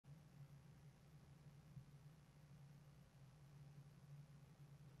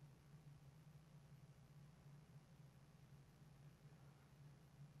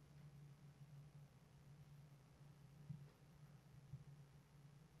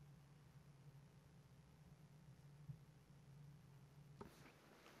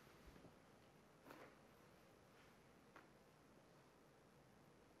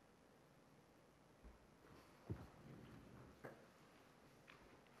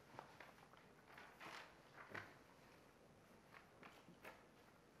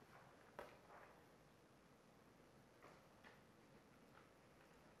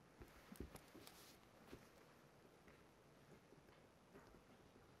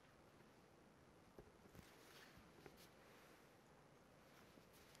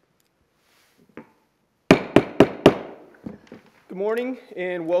morning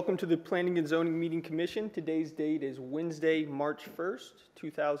and welcome to the Planning and Zoning Meeting Commission. Today's date is Wednesday, March 1st,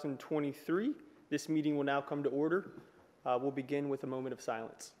 2023. This meeting will now come to order. We'll begin with a moment of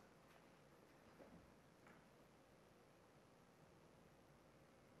silence.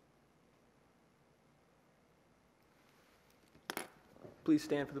 Please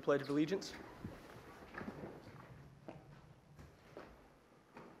stand for the Pledge of Allegiance.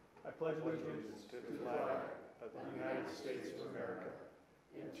 I pledge allegiance to the flag of the United States of America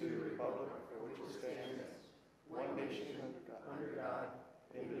and to the republic for which it stands, one nation under God,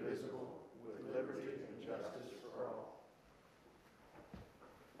 indivisible, with liberty and justice for all.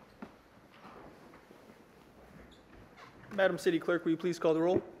 Madam City Clerk, will you please call the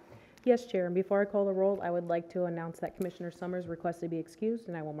roll? Yes, Chair, and before I call the roll, I would like to announce that Commissioner Summers requested to be excused,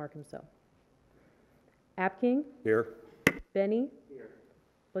 and I will mark him so. Apking? Here. Benny? Here.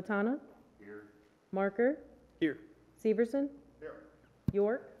 Botana? Here. Marker? Here. Severson? Here.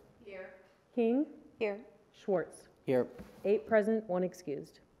 York? Here. King? Here. Schwartz? Here. 8 present, 1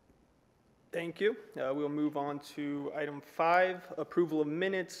 excused. Thank you. We'll move on to item 5, approval of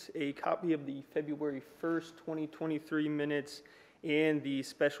minutes, a copy of the February 1st, 2023 minutes and the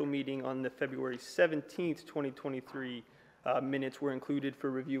special meeting on the February 17th, 2023 minutes were included for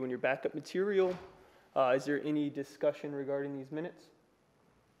review in your backup material. Is there any discussion regarding these minutes?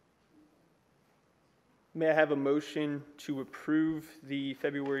 May I have a motion to approve the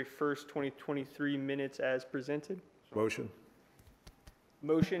February 1st, 2023 minutes as presented? Motion.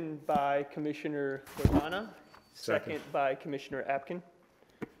 Motion by Commissioner Botana, second by Commissioner Apkin,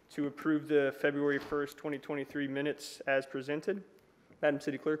 to approve the February 1st, 2023 minutes as presented. Madam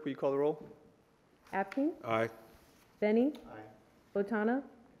City Clerk, will you call the roll? Apking? Aye. Benny? Aye. Botana?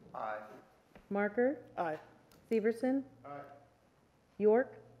 Aye. Marker? Aye. Severson? Aye.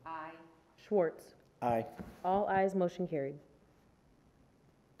 York? Aye. Schwartz? Aye. All ayes, motion carried.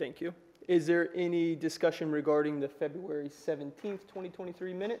 Thank you. Is there any discussion regarding the February 17th,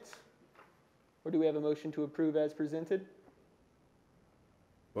 2023 minutes? Or do we have a motion to approve as presented?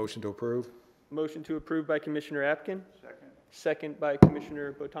 Motion to approve. Motion to approve by Commissioner Apkin. Second. Second by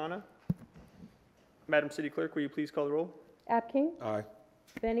Commissioner Botana. Madam City Clerk, will you please call the roll? Apking? Aye.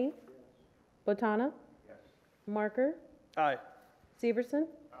 Benny? Botana? Yes. Marker? Aye. Severson?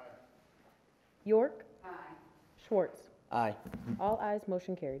 Aye. York? Aye. Schwartz? Aye. All ayes,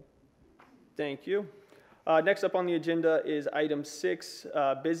 motion carried. Thank you. Next up on the agenda is item 6,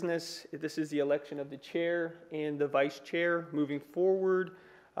 business. This is the election of the chair and the vice chair. Moving forward,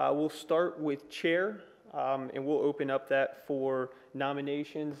 we'll start with chair, and we'll open up that for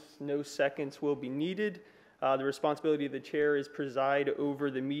nominations. No seconds will be needed. The responsibility of the chair is preside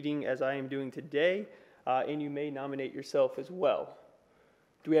over the meeting as I am doing today, and you may nominate yourself as well.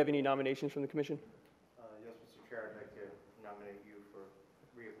 Do we have any nominations from the commission? Yes, Mr. Chair, I'd like to nominate you for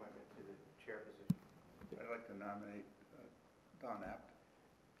reappointment to the chair position. I'd like to nominate Don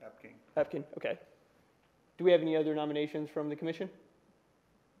Apking. Apkin, okay. Do we have any other nominations from the commission?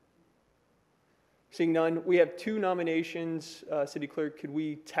 Seeing none, we have 2 nominations. City Clerk, could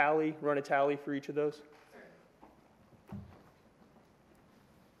we run a tally for each of those?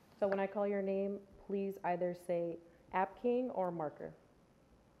 So when I call your name, please either say Apking or Marker.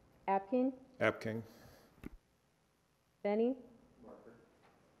 Apking? Apking. Benny? Marker.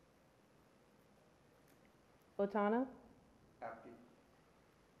 Botana? Apking.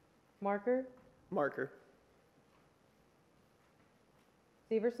 Marker? Marker.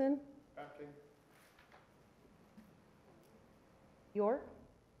 Severson? Apking. York?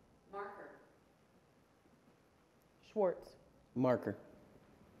 Marker. Schwartz? Marker.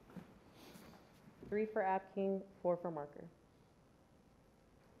 3 for Apking, 4 for Marker.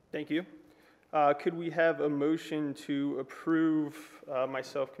 Thank you. Could we have a motion to approve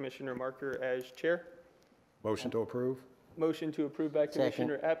myself, Commissioner Marker, as chair? Motion to approve. Motion to approve by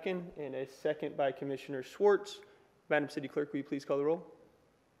Commissioner Apkin and a second by Commissioner Schwartz. Madam City Clerk, will you please call the roll?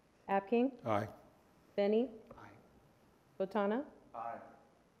 Apking? Aye. Benny? Aye. Botana? Aye.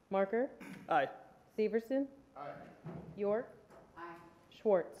 Marker? Aye. Severson? Aye. York? Aye.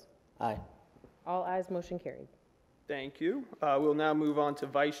 Schwartz? Aye. All ayes, motion carried. Thank you. We'll now move on to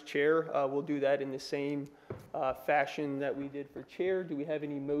vice chair. We'll do that in the same fashion that we did for chair. Do we have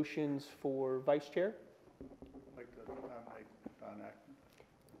any motions for vice chair? I'd like to nominate Don Apking.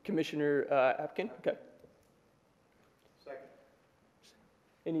 Commissioner Apkin, okay. Second.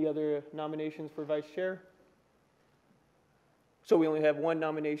 Any other nominations for vice chair? So we only have 1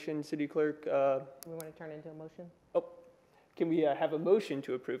 nomination, City Clerk. We want to turn it into a motion? Can we have a motion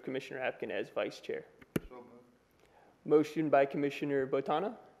to approve Commissioner Apkin as vice chair? So moved. Motion by Commissioner Botana.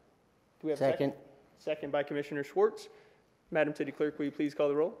 Do we have a second? Second. Second by Commissioner Schwartz. Madam City Clerk, will you please call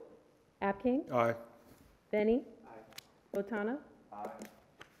the roll? Apking, Aye. Benny. Botana.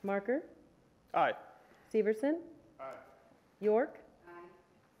 Marker, Aye. Severson. York.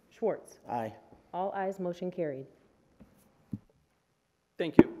 Schwartz. Aye. All ayes, motion carried.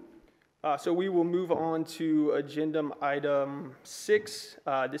 Thank you. So we will move on to agenda item 6.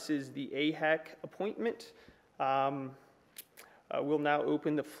 This is the AHAC appointment. We'll now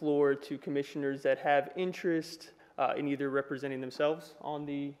open the floor to commissioners that have interest in either representing themselves on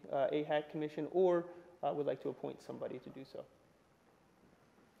the AHAC commission or would like to appoint somebody to do so.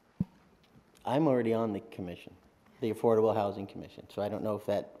 I'm already on the commission, the Affordable Housing Commission, so I don't know if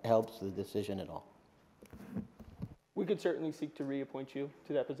that helps the decision at all. We could certainly seek to reappoint you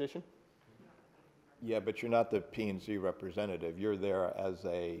to that position. Yeah, but you're not the P and Z representative. You're there as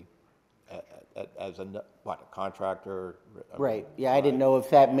a, what, a contractor? Right, yeah, I didn't know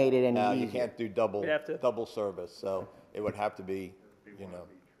if that made it any No, you easier. can't do double, We'd have to- double service, so it would have to be, you know,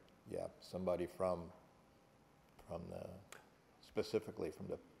 yeah, somebody from the, specifically from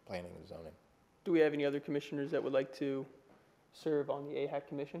the planning and zoning. Do we have any other commissioners that would like to serve on the AHAC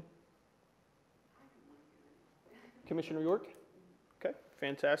commission? Commissioner York? Okay,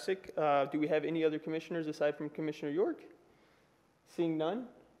 fantastic. Do we have any other commissioners aside from Commissioner York? Seeing none,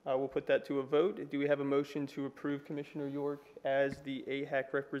 we'll put that to a vote. Do we have a motion to approve Commissioner York as the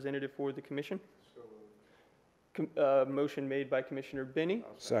AHAC representative for the commission? Motion made by Commissioner Benny,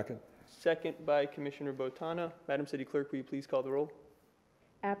 Second. second by Commissioner Botana. Madam City Clerk, will you please call the roll?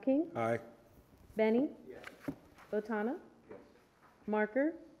 Apking, Aye. Benny. Botana.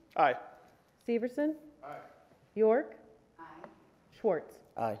 Marker, Aye. Severson. York. Schwartz.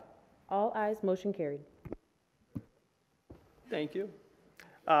 Aye. All ayes, motion carried. Thank you.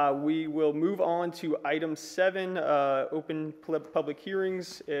 We will move on to item 7, open public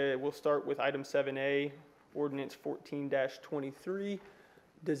hearings. We'll start with item 7A, ordinance 14-23.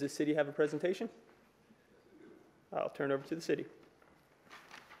 Does the city have a presentation? I'll turn it over to the city.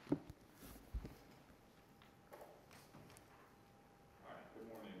 Good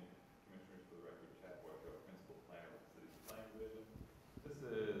morning, Commissioners. For the record, Chad Boyko, Principal Planner with the City's Planning Division. This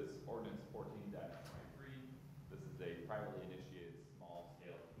is ordinance 14-23. This is a privately initiated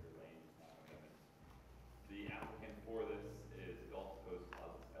small-scale commuter lane use map amendment. The applicant for this is Gulf Coast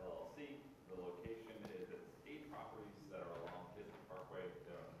Plazas LLC. The location is at 8 properties that are along Kismet Parkway,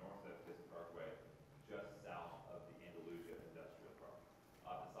 they're on the north side of Kismet Parkway, just south of the Andalusia Industrial Park.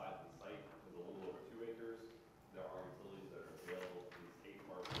 The size of the site is a little over 2 acres. There are utilities that are available to these 8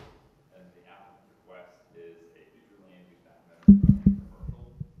 parcels, and the applicant's request is a future land use map amendment from commercial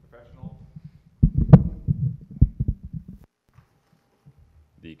professional.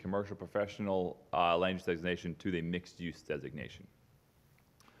 The commercial professional land use designation to the mixed use designation.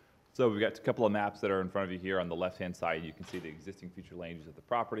 So we've got a couple of maps that are in front of you here. On the left-hand side, you can see the existing future land use of the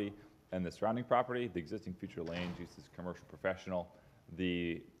property and the surrounding property. The existing future land use is commercial professional.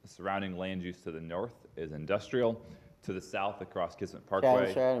 The surrounding land use to the north is industrial. To the south, across Kismet Chad, Parkway.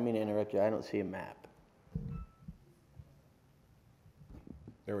 I'm sorry, I don't mean to interrupt you, I don't see a map.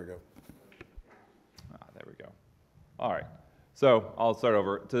 There we go. There we go. All right. So I'll start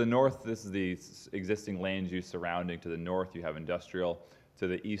over. To the north, this is the existing land use surrounding. To the north, you have industrial. To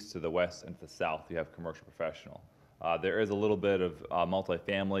the east, to the west, and to the south, you have commercial professional. There is a little bit of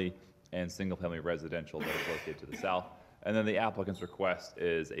multifamily and single-family residential that is located to the south. And then the applicant's request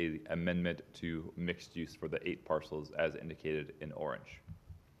is an amendment to mixed use for the 8 parcels as indicated in orange.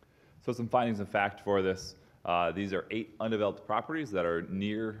 So some findings of fact for this. These are 8 undeveloped properties that are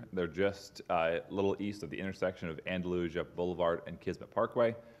near, they're just a little east of the intersection of Andalusia Boulevard and Kismet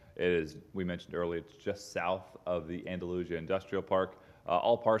Parkway. It is, we mentioned earlier, it's just south of the Andalusia Industrial Park.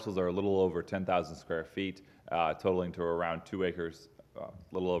 All parcels are a little over 10,000 square feet, totaling to around 2 acres, a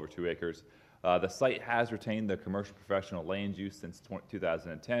little over 2 acres. The site has retained the commercial professional land use since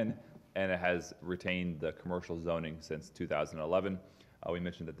 2010, and it has retained the commercial zoning since 2011. We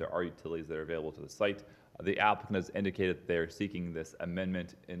mentioned that there are utilities that are available to the site. The applicant has indicated that they are seeking this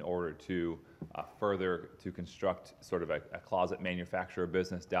amendment in order to further to construct sort of a closet manufacturer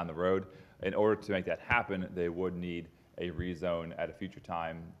business down the road. In order to make that happen, they would need a rezone at a future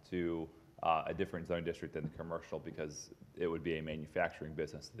time to a different zone district than the commercial, because it would be a manufacturing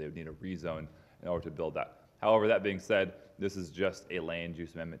business. They would need a rezone in order to build that. However, that being said, this is just a land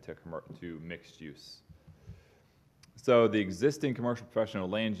use amendment to mixed use. So the existing commercial professional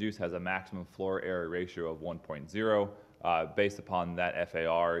land use has a maximum floor area ratio of 1.0. Based upon that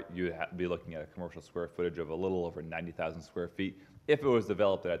FAR, you'd be looking at a commercial square footage of a little over 90,000 square feet if it was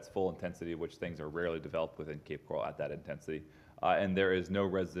developed at its full intensity, which things are rarely developed within Cape Coral at that intensity. And there is no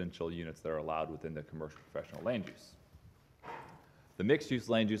residential units that are allowed within the commercial professional land use. The mixed-use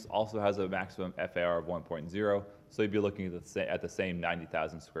land use also has a maximum FAR of 1.0, so you'd be looking at the same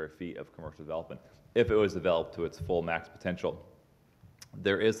 90,000 square feet of commercial development if it was developed to its full max potential.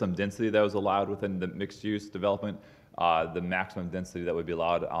 There is some density that was allowed within the mixed-use development. The maximum density that would be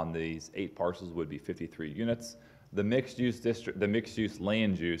allowed on these 8 parcels would be 53 units. The mixed-use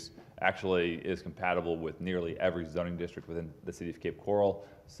land use actually is compatible with nearly every zoning district within the city of Cape Coral.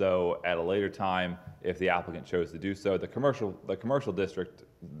 So at a later time, if the applicant chose to do so, the commercial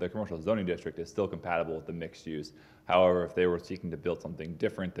zoning district is still compatible with the mixed use. However, if they were seeking to build something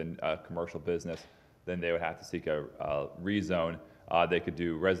different than a commercial business, then they would have to seek a rezone. They could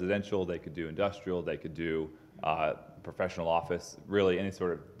do residential, they could do industrial, they could do professional office. Really, any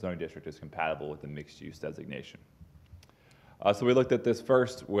sort of zoning district is compatible with the mixed use designation. So we looked at this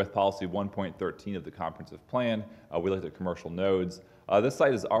first with policy 1.13 of the comprehensive plan. We looked at commercial nodes. This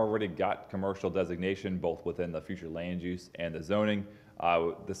site has already got commercial designation both within the future land use and the zoning.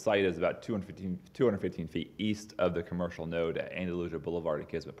 The site is about 215 feet east of the commercial node at Andalusia Boulevard and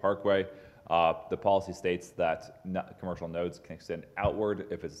Kismet Parkway. The policy states that commercial nodes can extend outward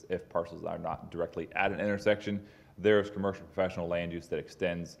if parcels are not directly at an intersection. There's commercial professional land use that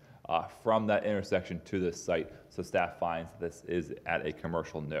extends from that intersection to this site, so staff finds this is at a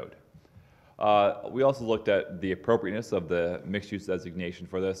commercial node. We also looked at the appropriateness of the mixed-use designation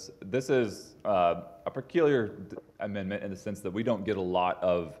for this. This is a peculiar amendment in the sense that we don't get a lot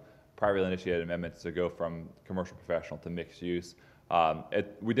of privately initiated amendments to go from commercial professional to mixed use.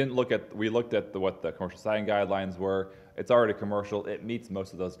 We looked at what the commercial siding guidelines were. It's already commercial. It meets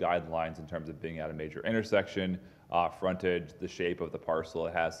most of those guidelines in terms of being at a major intersection, frontage, the shape of the parcel.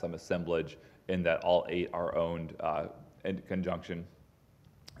 It has some assemblage in that all 8 are owned in conjunction.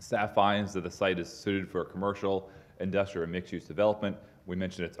 Staff finds that the site is suited for commercial, industrial, and mixed-use development. We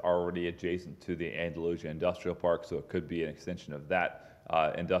mentioned it's already adjacent to the Andalusia Industrial Park, so it could be an extension of that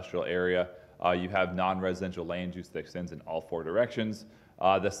industrial area. You have non-residential land use that extends in all 4 directions.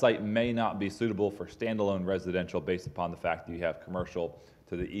 The site may not be suitable for standalone residential based upon the fact that you have commercial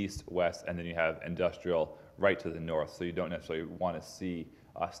to the east, west, and then you have industrial right to the north. So you don't necessarily want to see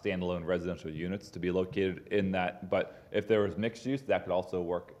standalone residential units to be located in that. But if there was mixed use, that could also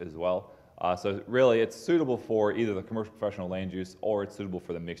work as well. So really, it's suitable for either the commercial professional land use or it's suitable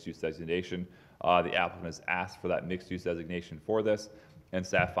for the mixed use designation. The applicant has asked for that mixed use designation for this, and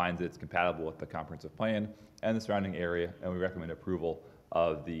staff finds that it's compatible with the comprehensive plan and the surrounding area, and we recommend approval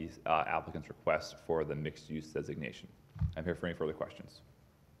of the applicant's request for the mixed use designation. I'm here for any further questions.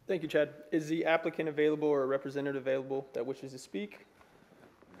 Thank you, Chad. Is the applicant available or a representative available that wishes to speak?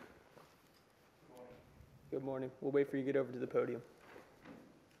 Good morning. We'll wait for you to get over to the podium.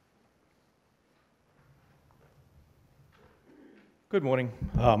 Good morning.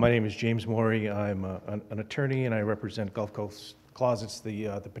 My name is James Morey. I'm an attorney and I represent Gulf Coast Closets,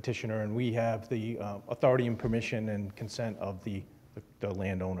 the petitioner, and we have the authority and permission and consent of the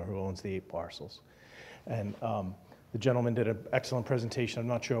landowner who owns the 8 parcels. And the gentleman did an excellent presentation. I'm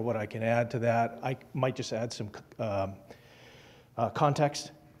not sure what I can add to that. I might just add some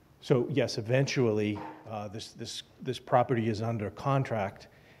context. So yes, eventually this property is under contract,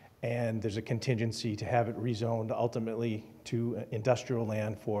 and there's a contingency to have it rezoned ultimately to industrial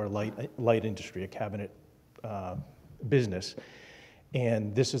land for light industry, a cabinet business.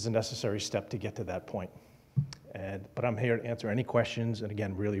 And this is a necessary step to get to that point. But I'm here to answer any questions, and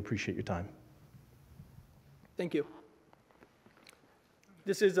again, really appreciate your time. Thank you.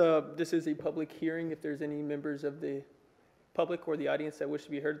 This is a public hearing. If there's any members of the public or the audience that wish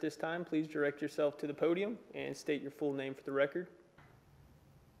to be heard at this time, please direct yourself to the podium and state your full name for the record.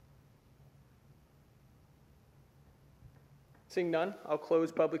 Seeing none, I'll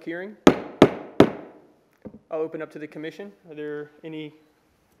close public hearing. I'll open up to the commission. Are there any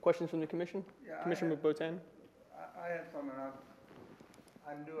questions from the commission? Yeah, Commissioner Botan? I had some, and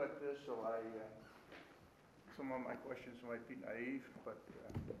I'm new at this, so some of my questions might be naive, but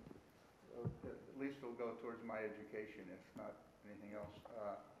at least it'll go towards my education, if not anything else.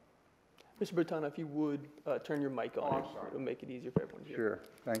 Mr. Botan, if you would turn your mic on, I'm sorry. it'll make it easier for everyone to hear. Sure,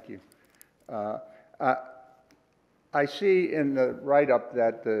 thank you. I see in the write-up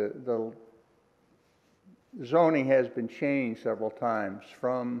that the zoning has been changed several times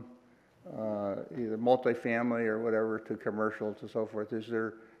from either multifamily or whatever to commercial to so forth. Is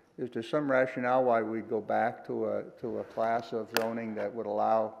there some rationale why we go back to a class of zoning that would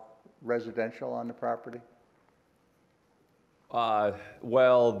allow residential on the property?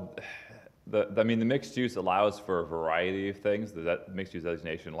 Well, the mixed use allows for a variety of things. That mixed use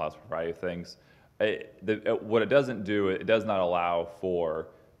designation allows for a variety of things. What it doesn't do, it does not allow for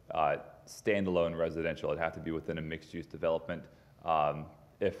standalone residential. It'd have to be within a mixed use development.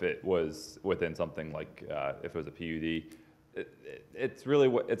 If it was within something like, if it was a PUD, it's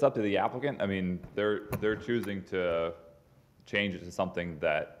really, it's up to the applicant. I mean, they're choosing to change it to something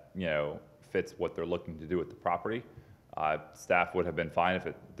that, you know, fits what they're looking to do with the property. Staff would have been fine if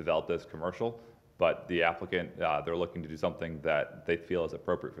it developed as commercial, but the applicant, they're looking to do something that they feel is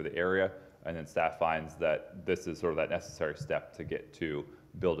appropriate for the area, and then staff finds that this is sort of that necessary step to get to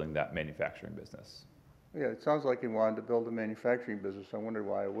building that manufacturing business. Yeah, it sounds like he wanted to build a manufacturing business. I wondered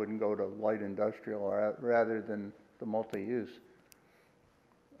why it wouldn't go to light industrial rather than the multi-use.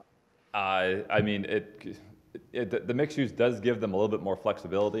 I mean, the mixed use does give them a little bit more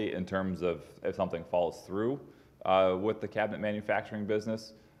flexibility in terms of if something falls through with the cabinet manufacturing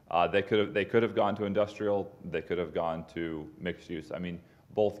business. They could have gone to industrial. They could have gone to mixed use. I mean,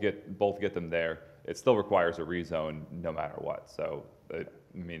 both get them there. It still requires a rezone no matter what. So,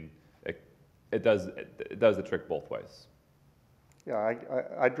 it does the trick both ways. Yeah,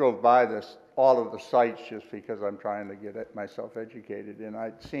 I drove by all of the sites just because I'm trying to get myself educated, and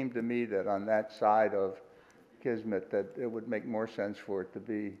it seemed to me that on that side of Kismet that it would make more sense for it to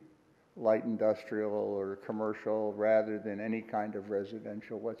be light industrial or commercial rather than any kind of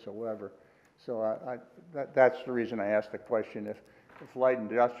residential whatsoever. So that's the reason I asked the question, if light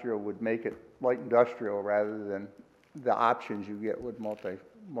industrial would make it light industrial rather than the options you get with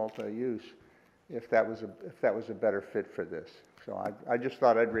multi-use, if that was a better fit for this. So I just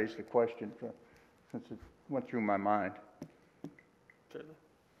thought I'd raise the question since it went through my mind. Certainly.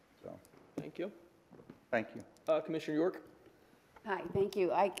 So, Thank you. thank you. Commissioner York? Hi, thank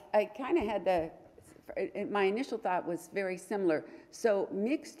you. I kind of had my initial thought was very similar. So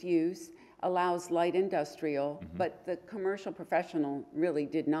mixed use allows light industrial, but the commercial professional really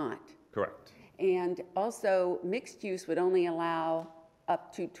did not. Correct. And also mixed use would only allow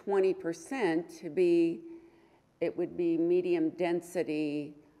up to 20% to be, it would be medium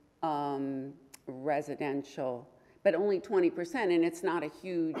density residential, but only 20%, and it's not a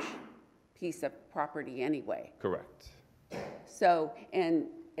huge piece of property anyway. Correct. So, and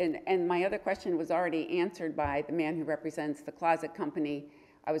my other question was already answered by the man who represents the closet company.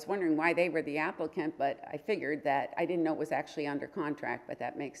 I was wondering why they were the applicant, but I figured that I didn't know it was actually under contract, but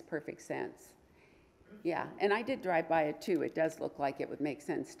that makes perfect sense. Yeah, and I did drive by it too. It does look like it would make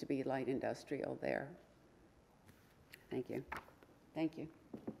sense to be light industrial there. Thank you. Thank you.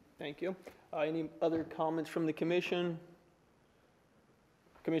 Thank you. Any other comments from the commission?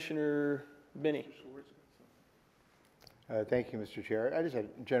 Commissioner Binney? Thank you, Mr. Chair. I just had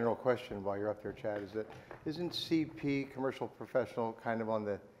a general question while you're up there, Chad, is that isn't CP, commercial professional, kind of on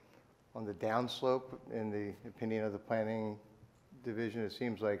the downslope in the opinion of the planning division? It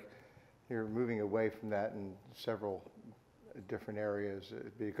seems like you're moving away from that in several different areas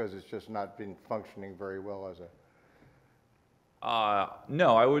because it's just not been functioning very well as a...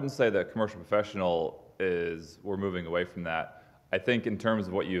 No, I wouldn't say that commercial professional we're moving away from that. I think in terms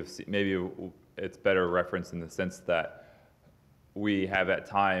of what you've seen, maybe it's better referenced in the sense that we have at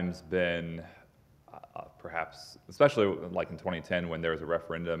times been, perhaps, especially like in 2010 when there was a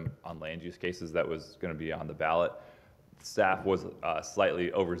referendum on land use cases that was going to be on the ballot, staff was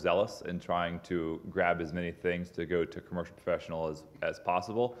slightly overzealous in trying to grab as many things to go to commercial professional as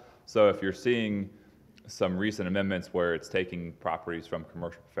possible. So if you're seeing some recent amendments where it's taking properties from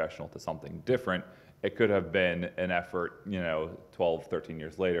commercial professional to something different, it could have been an effort, 12, 13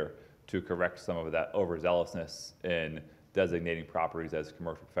 years later to correct some of that overzealousness in designating properties as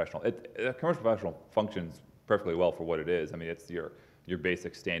commercial professional. Commercial professional functions perfectly well for what it is. I mean, it's your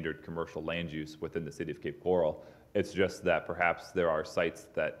basic standard commercial land use within the city of Cape Coral. It's just that perhaps there are sites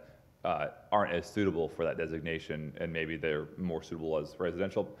that aren't as suitable for that designation, and maybe they're more suitable as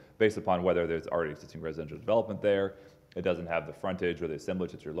residential based upon whether there's already existing residential development there. It doesn't have the frontage or the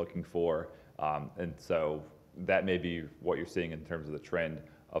assemblage that you're looking for. And so that may be what you're seeing in terms of the trend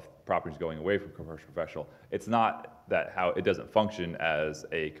of properties going away from commercial professional. It's not that it doesn't function as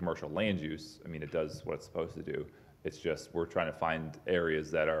a commercial land use. I mean, it does what it's supposed to do. It's just we're trying to find areas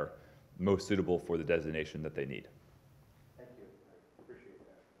that are most suitable for the designation that they need. Thank you. I appreciate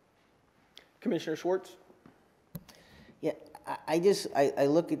that. Commissioner Schwartz? Yeah, I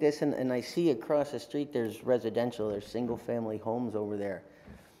look at this and I see across the street there's residential, there's single-family homes over there.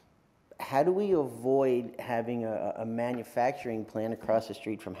 How do we avoid having a manufacturing plant across the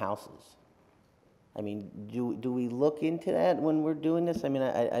street from houses? I mean, do we look into that when we're doing this? I mean,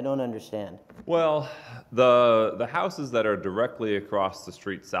 I don't understand. Well, the houses that are directly across the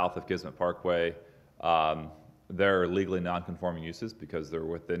street south of Kismet Parkway, they're legally non-conforming uses because they're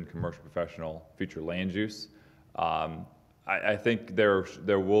within commercial professional future land use. I think there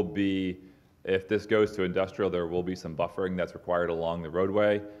will be If this goes to industrial, there will be some buffering that's required along the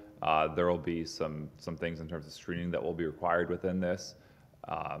roadway. There will be some things in terms of screening that will be required within this.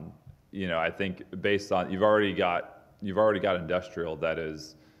 You know, I think based on, you've already got industrial that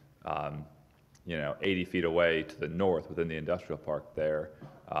is, you know, 80 feet away to the north within the industrial park there.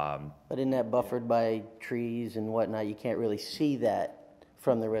 But isn't that buffered by trees and whatnot? You can't really see that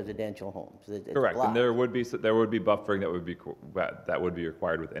from the residential homes. It's Correct, and blocked. there would be buffering that would be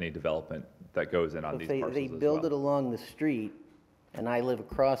required with any development that goes in on these If parcels they as build well. it along the street, and I live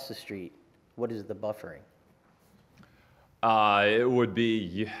across the street, what is the buffering? It would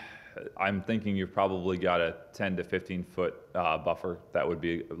be, I'm thinking you've probably got a 10 to 15 foot buffer that would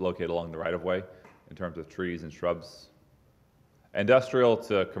be located along the right of way in terms of trees and shrubs. Industrial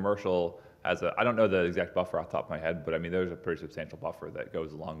to commercial has I don't know the exact buffer off the top of my head, but I mean, there's a pretty substantial buffer that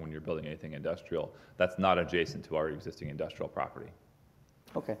goes along when you're building anything industrial that's not adjacent to our existing industrial property.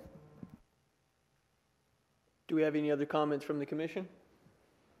 Okay. Do we have any other comments from the commission?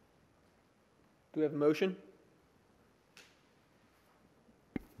 Do we have a motion?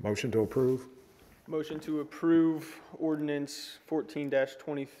 Motion to approve? Motion to approve ordinance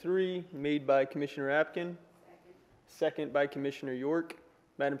 14-23 made by Commissioner Apkin. Second by Commissioner York.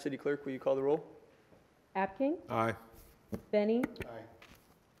 Madam City Clerk, will you call the roll? Apking? Aye. Benny?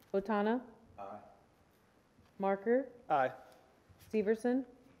 Botana? Marker? Aye. Severson?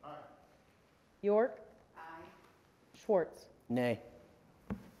 York? Schwartz? Nay.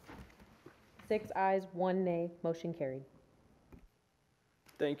 6 ayes, 1 nay, motion carried.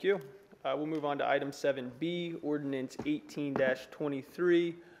 Thank you. We'll move on to item 7B, ordinance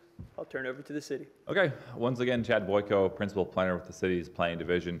 18-23. I'll turn it over to the city. Okay, once again, Chad Boyko, Principal Planner with the city's Planning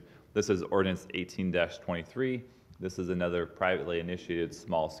Division. This is ordinance 18-23. This is another privately initiated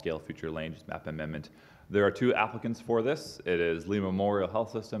small-scale future land use map amendment. There are 2 applicants for this. It is Lee Memorial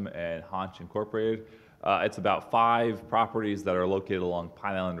Health System and Honch Incorporated. It's about 5 properties that are located along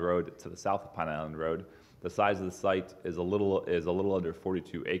Pine Island Road to the south of Pine Island Road. The size of the site is a little under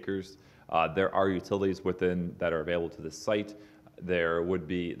 42 acres. There are utilities within that are available to the site.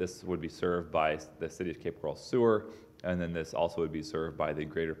 This would be served by the City of Cape Coral Sewer, and then this also would be served by the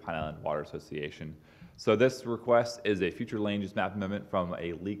Greater Pine Island Water Association. So this request is a future land use map amendment from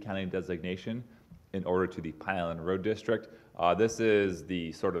a Lee County designation in order to the Pine Island Road District. This is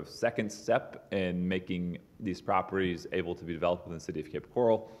the sort of second step in making these properties able to be developed within the City of Cape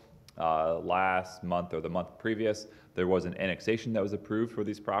Coral. Last month or the month previous, there was an annexation that was approved for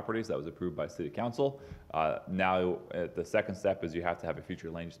these properties that was approved by City Council. Now, the second step is you have to have a future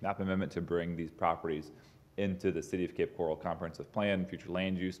land use map amendment to bring these properties into the City of Cape Coral Comprehensive Plan, future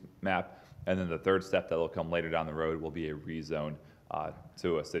land use map, and then the third step that will come later down the road will be a rezone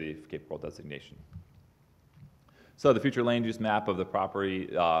to a City of Cape Coral designation. So the future land use map of the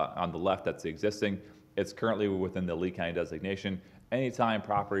property on the left, that's the existing. It's currently within the Lee County designation. Anytime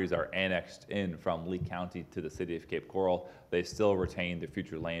properties are annexed in from Lee County to the City of Cape Coral, they still retain their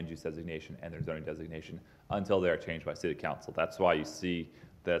future land use designation and their zoning designation until they are changed by City Council. That's why you see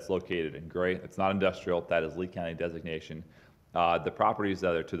that it's located in gray. It's not industrial. That is Lee County designation. The properties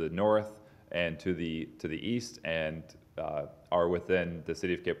that are to the north and to the east and are within the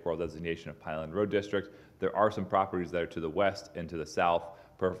City of Cape Coral designation of Pine Island Road District. There are some properties that are to the west and to the south.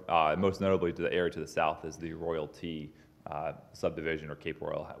 Most notably, to the area to the south is the Royalty subdivision, or Cape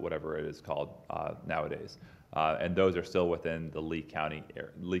Royal, whatever it is called nowadays. And those are still within the Lee County,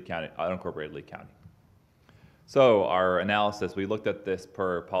 unincorporated Lee County. So our analysis, we looked at this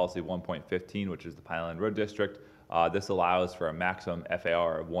per policy 1.15, which is the Pine Island Road District. This allows for a maximum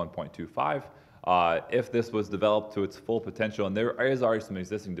FAR of 1.25. If this was developed to its full potential, and there is already some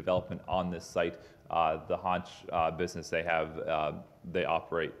existing development on this site, the Honch business they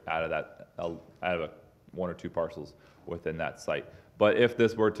operate out of 1 or 2 parcels within that site. But if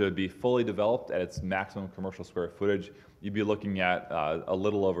this were to be fully developed at its maximum commercial square footage, you'd be looking at a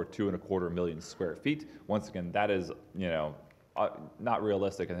little over 2.25 million square feet. Once again, that is, not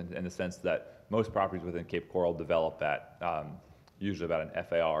realistic in the sense that most properties within Cape Coral develop at usually about an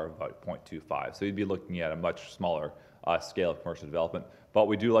FAR of about 0.25. So you'd be looking at a much smaller scale of commercial development. But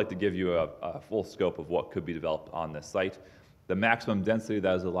we do like to give you a full scope of what could be developed on this site. The maximum density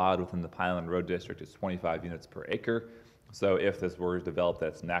that is allowed within the Pine Island Road District is 25 units per acre. So if this were developed at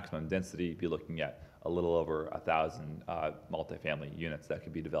its maximum density, you'd be looking at a little over 1,000 multifamily units that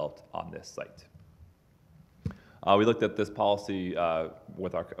could be developed on this site. We looked at this policy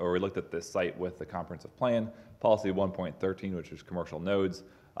we looked at this site with the comprehensive plan, policy 1.13, which is commercial nodes,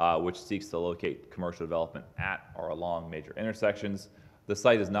 which seeks to locate commercial development at or along major intersections. The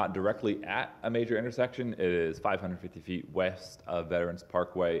site is not directly at a major intersection. It is 550 feet west of Veterans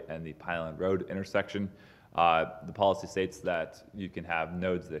Parkway and the Pine Island Road intersection. The policy states that you can have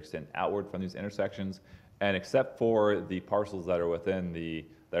nodes that extend outward from these intersections, and except for the parcels that are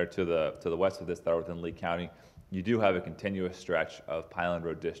to the west of this that are within Lee County, you do have a continuous stretch of Pine Island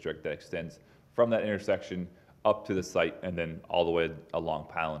Road District that extends from that intersection up to the site and then all the way along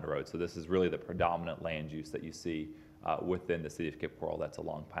Pine Island Road. So this is really the predominant land use that you see within the city of Cape Coral that's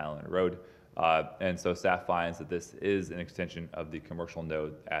along Pine Island Road. And so staff finds that this is an extension of the commercial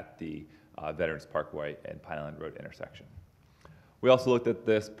node at the Veterans Parkway and Pine Island Road intersection. We also looked at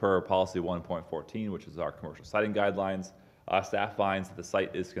this per policy 1.14, which is our commercial siting guidelines. Staff finds that the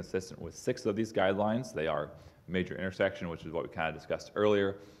site is consistent with 6 of these guidelines. They are major intersection, which is what we kind of discussed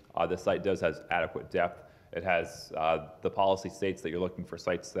earlier. The site does have adequate depth. It has, the policy states that you're looking for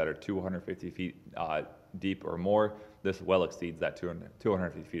sites that are 250 feet deep or more. This well exceeds that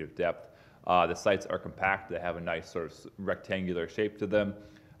 250 feet of depth. The sites are compact. They have a nice sort of rectangular shape to them.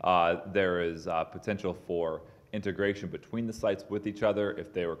 There is potential for integration between the sites with each other.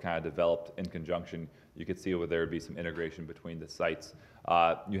 If they were kind of developed in conjunction, you could see where there would be some integration between the sites.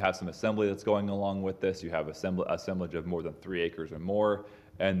 You have some assembly that's going along with this. You have assemblage of more than 3 acres or more.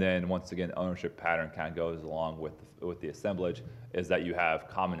 And then once again, ownership pattern kind of goes along with the assemblage, is that you have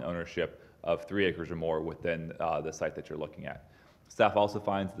common ownership of 3 acres or more within the site that you're looking at. Staff also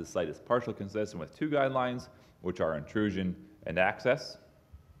finds the site is partially consistent with 2 guidelines, which are intrusion and access.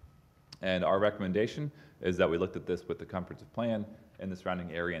 And our recommendation is that we looked at this with the comprehensive plan in the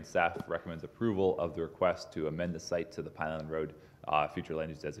surrounding area, and staff recommends approval of the request to amend the site to the Pine Island Road future land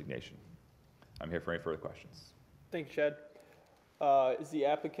use designation. I'm here for any further questions. Thank you, Chad. Is the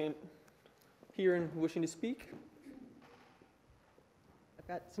applicant here and wishing to speak? I've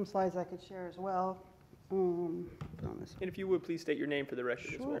got some slides I could share as well. Put on this. And if you would, please state your name for the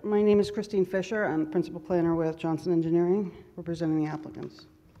record as well. Sure. My name is Christine Fisher. I'm the principal planner with Johnson Engineering, representing the applicants.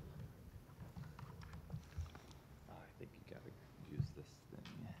 I think you gotta use this thing.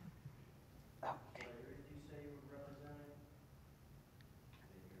 Oh, okay.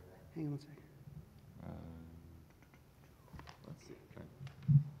 Hang on one second. Let's see. Okay.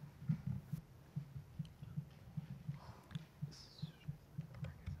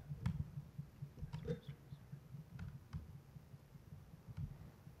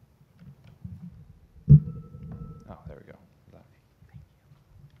 Oh, there we go. That.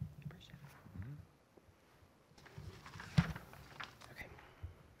 Okay.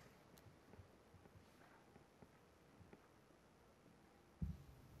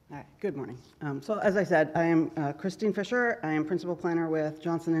 All right, good morning. So as I said, I am Christine Fisher. I am principal planner with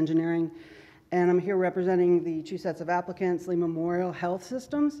Johnson Engineering, and I'm here representing the 2 sets of applicants, Lee Memorial Health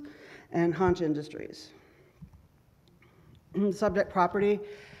Systems and Hanch Industries. The subject property,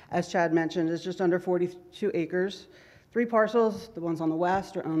 as Chad mentioned, is just under 42 acres. 3 parcels, the ones on the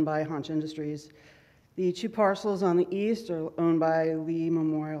west are owned by Hanch Industries. The 2 parcels on the east are owned by Lee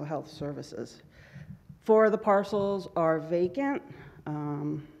Memorial Health Services. 4 of the parcels are vacant.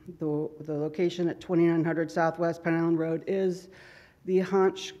 The location at 2900 Southwest Pine Island Road is the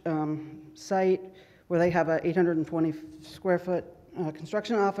Hanch site, where they have a 820 square foot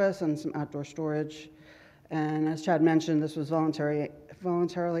construction office and some outdoor storage. And as Chad mentioned, this was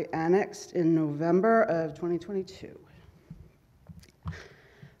voluntarily annexed in November of 2022.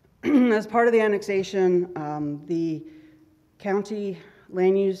 As part of the annexation, the county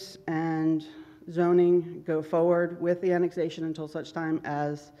land use and zoning go forward with the annexation until such time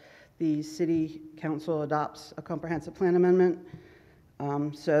as the city council adopts a comprehensive plan amendment.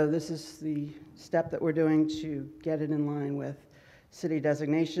 So this is the step that we're doing to get it in line with city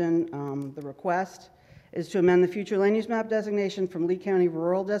designation. The request is to amend the future land use map designation from Lee County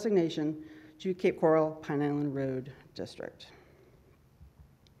rural designation to Cape Coral Pine Island Road District.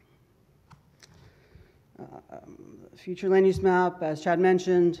 Future land use map, as Chad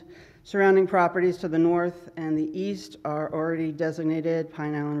mentioned, surrounding properties to the north and the east are already designated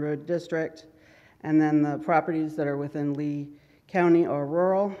Pine Island Road District, and then the properties that are within Lee County are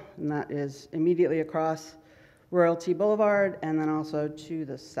rural, and that is immediately across Royalty Boulevard, and then also to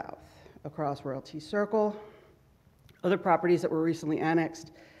the south across Royalty Circle. Other properties that were recently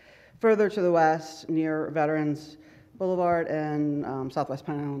annexed further to the west near Veterans Boulevard and Southwest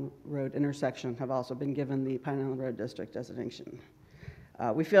Pine Island Road intersection have also been given the Pine Island Road District designation.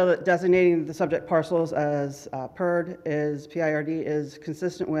 We feel that designating the subject parcels as PIRD is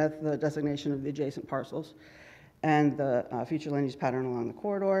consistent with the designation of the adjacent parcels and the future land use pattern along the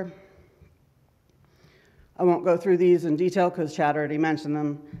corridor. I won't go through these in detail because Chad already mentioned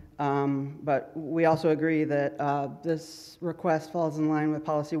them, but we also agree that this request falls in line with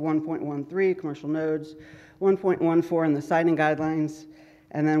policy 1.13, commercial nodes, 1.14 in the siting guidelines,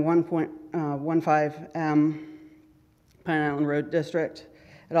 and then 1.15M, Pine Island Road District.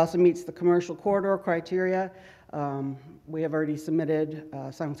 It also meets the commercial corridor criteria. We have already submitted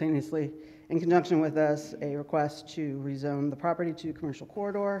simultaneously, in conjunction with us, a request to rezone the property to commercial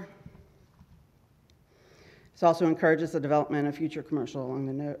corridor. This also encourages the development of future commercial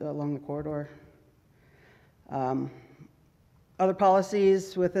along the corridor. Other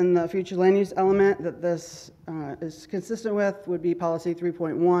policies within the future land use element that this is consistent with would be policy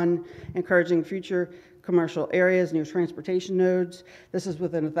 3.1, encouraging future commercial areas near transportation nodes. This is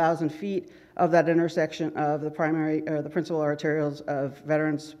within 1,000 feet of that intersection of the primary or the principal arterials of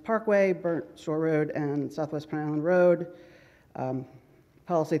Veterans Parkway, Burnt Store Road, and Southwest Pine Island Road.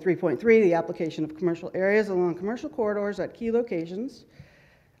 Policy 3.3, the application of commercial areas along commercial corridors at key locations.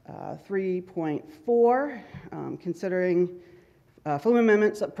 3.4, considering flume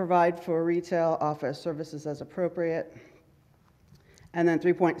amendments that provide for retail office services as appropriate. And then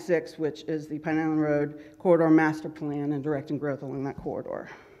 3.6, which is the Pine Island Road Corridor Master Plan and directing growth along that corridor.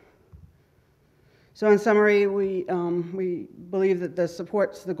 So in summary, we believe that this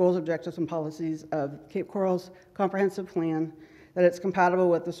supports the goals, objectives, and policies of Cape Coral's comprehensive plan, that it's compatible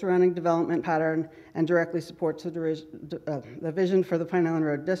with the surrounding development pattern and directly supports the vision for the Pine Island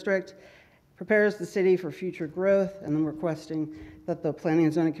Road District, prepares the city for future growth, and then requesting that the Planning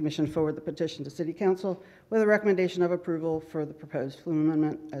and Zoning Commission forward the petition to City Council with a recommendation of approval for the proposed flume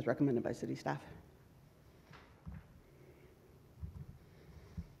amendment as recommended by city staff.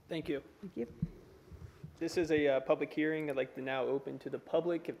 Thank you. Thank you. This is a public hearing. I'd like to now open to the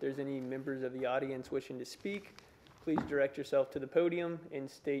public. If there's any members of the audience wishing to speak, please direct yourself to the podium and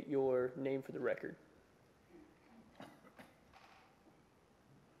state your name for the record.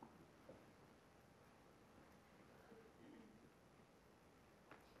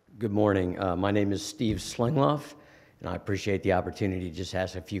 Good morning. My name is Steve Slingloff, and I appreciate the opportunity to just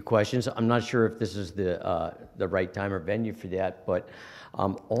ask a few questions. I'm not sure if this is the right time or venue for that, but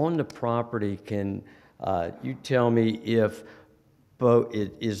on the property, can you tell me if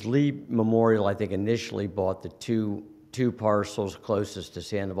is Lee Memorial, I think, initially bought the two parcels closest to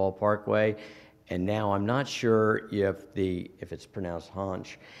Sandoval Parkway, and now I'm not sure if it's pronounced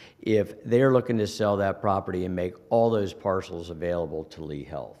Hanch, if they're looking to sell that property and make all those parcels available to Lee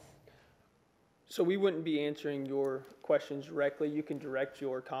Health. So we wouldn't be answering your questions directly. You can direct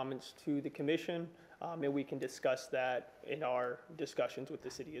your comments to the commission, and we can discuss that in our discussions with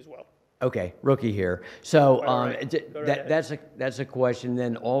the city as well. Okay, rookie here. So right. that's a question.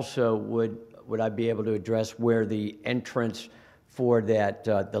 Then also, would I be able to address where the entrance for that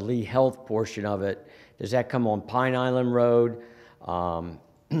the Lee Health portion of it, does that come on Pine Island Road?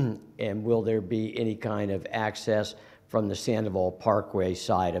 And will there be any kind of access from the Sandoval Parkway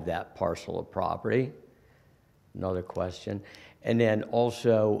side of that parcel of property? Another question. And then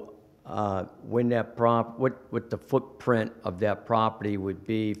also, when that what the footprint of that property would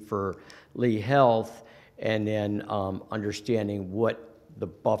be for Lee Health, and then understanding what the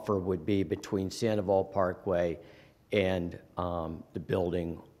buffer would be between Sandoval Parkway and the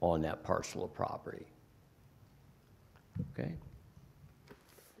building on that parcel of property. Okay.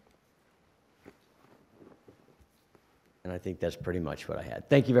 And I think that's pretty much what I had.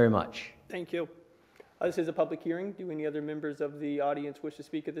 Thank you very much. Thank you. This is a public hearing. Do any other members of the audience wish to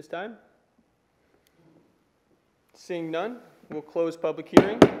speak at this time? Seeing none, we'll close public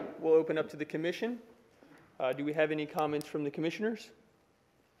hearing. We'll open up to the commission. Do we have any comments from the commissioners?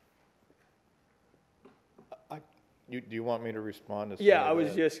 Do you want me to respond? To Yeah, I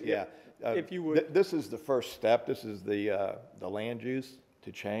was just, yeah. If you would. This is the first step. This is the land use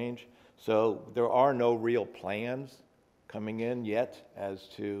to change. So there are no real plans coming in yet as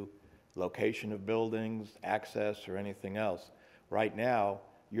to location of buildings, access, or anything else. Right now,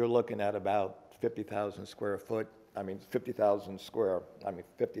 you're looking at about 50,000 square foot, 50,000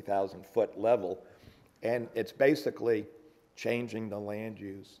 foot level, and it's basically changing the land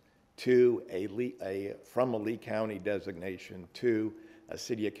use to from a Lee County designation to a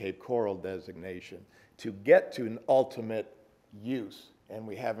City of Cape Coral designation to get to an ultimate use, and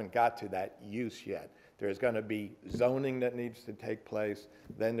we haven't got to that use yet. There's going to be zoning that needs to take place.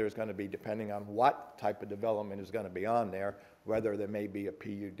 Then there's going to be, depending on what type of development is going to be on there, whether there may be a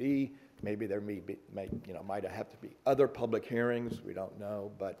PUD, maybe there might have to be other public hearings. We don't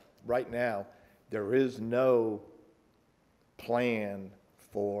know. But right now, there is no plan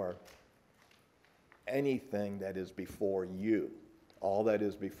for anything that is before you. All that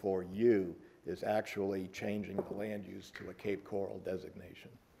is before you is actually changing the land use to a Cape Coral designation.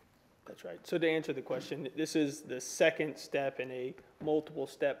 That's right. So to answer the question, this is the second step in a multiple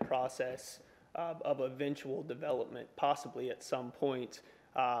step process of eventual development, possibly at some point.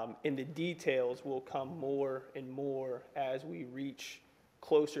 And the details will come more and more as we reach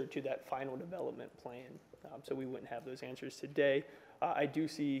closer to that final development plan. So we wouldn't have those answers today. I do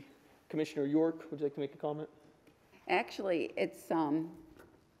see Commissioner York. Would you like to make a comment? Actually, it's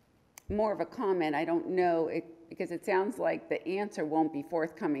more of a comment. I don't know, because it sounds like the answer won't be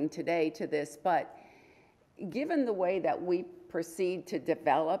forthcoming today to this, but given the way that we proceed to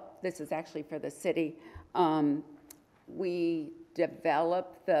develop, this is actually for the city, we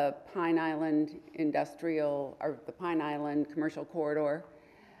develop the Pine Island industrial, or the Pine Island commercial corridor.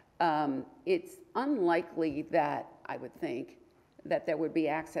 It's unlikely that, I would think, that there would be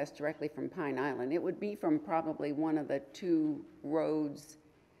access directly from Pine Island. It would be from probably one of the two roads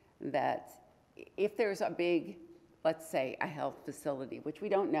that, if there's a big, let's say, a health facility, which we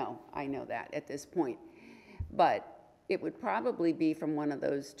don't know, I know that at this point, but it would probably be from one of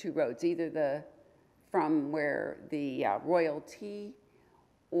those two roads, either from where the Royalty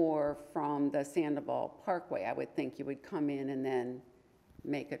or from the Sandoval Parkway. I would think you would come in and then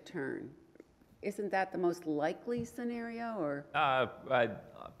make a turn. Isn't that the most likely scenario, or?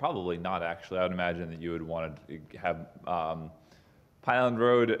 Probably not, actually. I would imagine that you would want to have Pine Island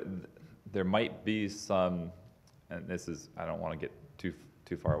Road. There might be some, and this is, I don't want to get too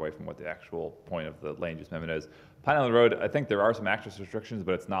far away from what the actual point of the land use amendment is. Pine Island Road, I think there are some access restrictions,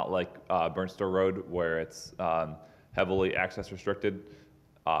 but it's not like Burnstone Road where it's heavily access restricted.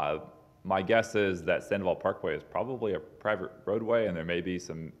 My guess is that Sandoval Parkway is probably a private roadway, and there may be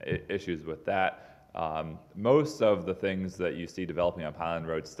some issues with that. Most of the things that you see developing on Pine Island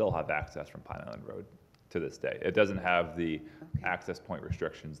Road still have access from Pine Island Road to this day. It doesn't have the access point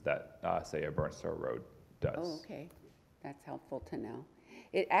restrictions that, say, a Burnstone Road does. Oh, okay. That's helpful to know.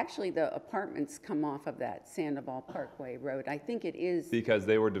 It actually, the apartments come off of that Sandoval Parkway Road. I think it is. Because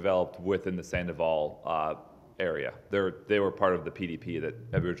they were developed within the Sandoval area. They were part of the PDP that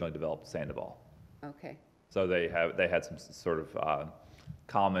originally developed Sandoval. Okay. So they had some sort of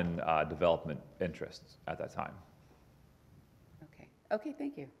common development interests at that time. Okay. Okay,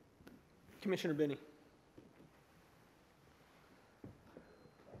 thank you. Commissioner Benny.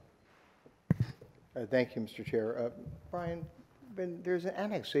 Thank you, Mr. Chair. Brian, when there's an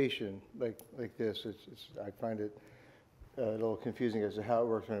annexation like this, I find it a little confusing as to how it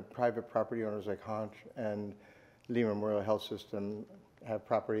works when private property owners like Honch and Lee Memorial Health System have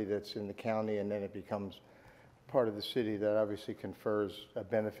property that's in the county, and then it becomes part of the city. That obviously confers a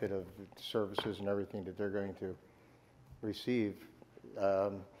benefit of the services and everything that they're going to receive.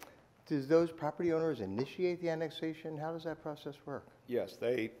 Does those property owners initiate the annexation? How does that process work? Yes,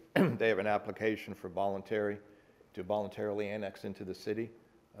 they have an application for to voluntarily annex into the city.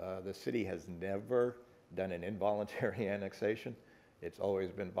 The city has never done an involuntary annexation. It's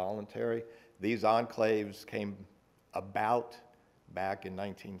always been voluntary. These enclaves came about back in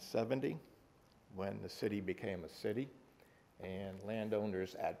 1970 when the city became a city, and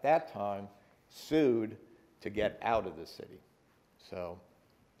landowners at that time sued to get out of the city. So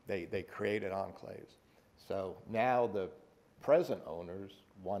they created enclaves. So now the present owners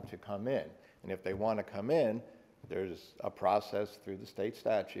want to come in, and if they want to come in, there's a process through the state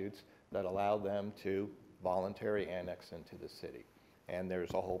statutes that allow them to voluntary annex into the city. And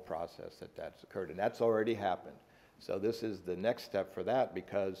there's a whole process that's occurred, and that's already happened. So this is the next step for that,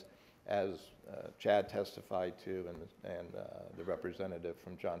 because as Chad testified to and the representative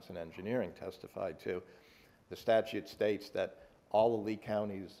from Johnson Engineering testified to, the statute states that all of Lee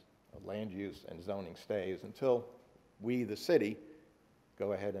County's land use and zoning stays until we, the city,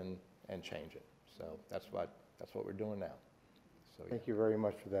 go ahead and change it. So that's what we're doing now. So, Thank you very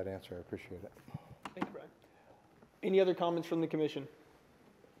much for that answer. I appreciate it. Thank you, Brian. Any other comments from the commission?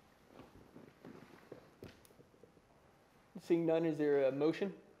 Seeing none, is there a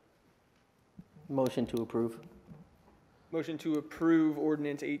motion? Motion to approve. Motion to approve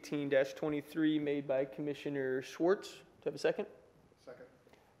ordinance 18-23 made by Commissioner Schwartz. Do you have a second? Second.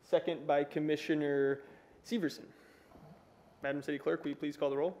 Second by Commissioner Severson. Madam City Clerk, will you please call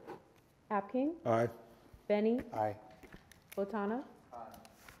the roll? Apking? Aye. Benny? Aye. Botana? Aye.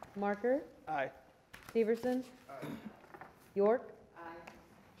 Marker? Aye. Severson? Aye. York? Aye.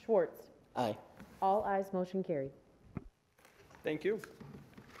 Schwartz? Aye. All ayes, motion carried. Thank you.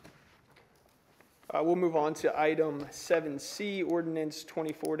 We'll move on to item 7C, ordinance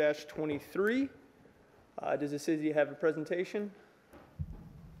 24-23. Does the city have a presentation?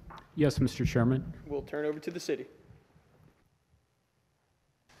 Yes, Mr. Chairman. We'll turn over to the city.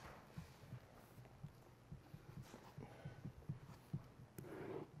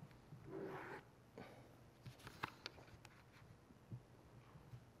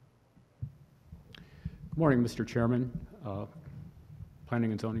 Morning, Mr. Chairman,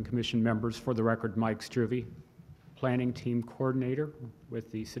 Planning and Zoning Commission members. For the record, Mike Struve, Planning Team Coordinator with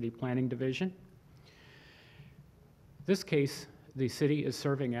the City Planning Division. This case, the city is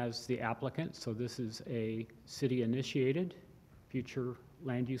serving as the applicant, so this is a city-initiated future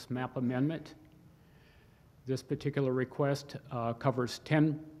land use map amendment. This particular request covers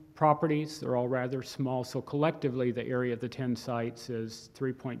 10 properties. They're all rather small, so collectively the area of the 10 sites is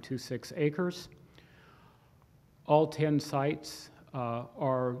 3.26 acres. All 10 sites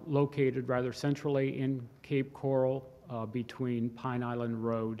are located rather centrally in Cape Coral between Pine Island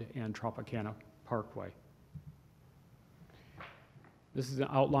Road and Tropicana Parkway. This is an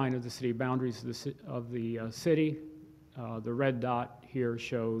outline of the city boundaries of the city. The red dot here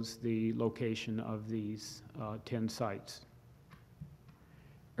shows the location of these 10 sites.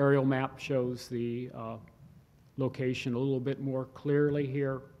 Aerial map shows the location a little bit more clearly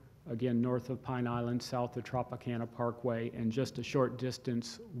here. Again, north of Pine Island, south of Tropicana Parkway, and just a short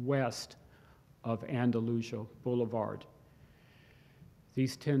distance west of Andalusia Boulevard.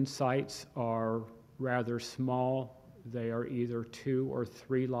 These 10 sites are rather small. They are either 2 or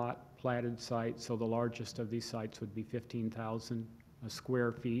 3 lot platted sites, so the largest of these sites would be 15,000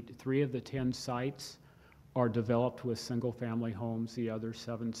 square feet. 3 of the 10 sites are developed with single-family homes. The other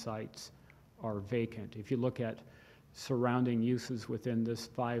 7 sites are vacant. If you look at surrounding uses within this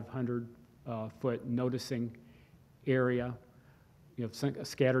 500-foot noticing area, you have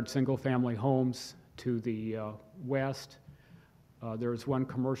scattered single-family homes to the west. There's one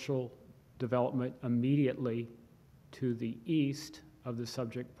commercial development immediately to the east of the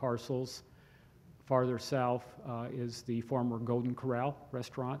subject parcels. Farther south is the former Golden Corral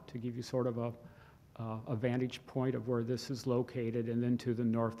restaurant, to give you sort of a vantage point of where this is located, and then to the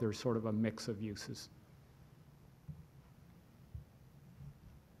north there's sort of a mix of uses.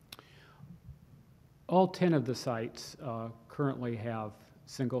 All 10 of the sites currently have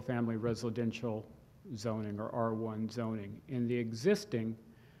single-family residential zoning, or R1 zoning. In the existing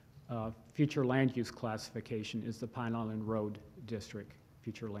future land use classification is the Pine Island Road District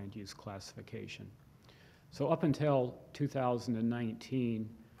future land use classification. So up until 2019,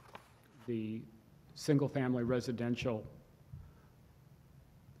 the single-family residential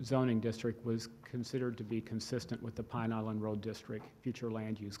zoning district was considered to be consistent with the Pine Island Road District future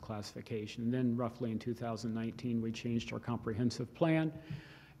land use classification. And then roughly in 2019, we changed our comprehensive plan,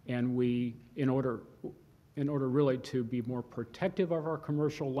 and we, in order really to be more protective of our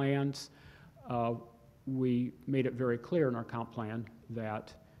commercial lands, we made it very clear in our comp plan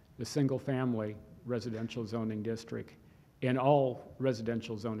that the single-family residential zoning district and all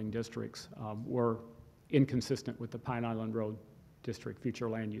residential zoning districts were inconsistent with the Pine Island Road District future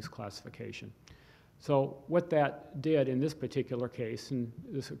land use classification. So what that did in this particular case, and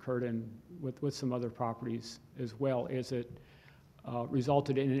this occurred with some other properties as well, is it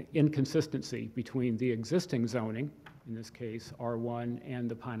resulted in an inconsistency between the existing zoning, in this case R1, and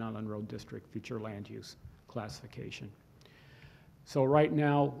the Pine Island Road District future land use classification. So right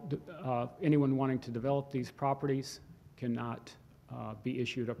now, anyone wanting to develop these properties cannot be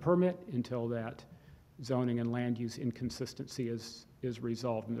issued a permit until that zoning and land use inconsistency is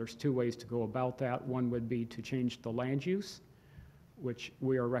resolved. And there's 2 ways to go about that. One would be to change the land use, which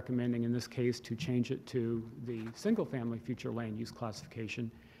we are recommending in this case to change it to the single-family future land use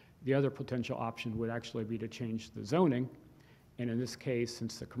classification. The other potential option would actually be to change the zoning. And in this case,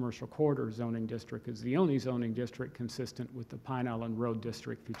 since the commercial corridor zoning district is the only zoning district consistent with the Pine Island Road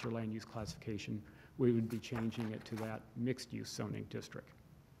District future land use classification, we would be changing it to that mixed-use zoning district.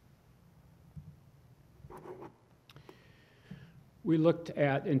 We looked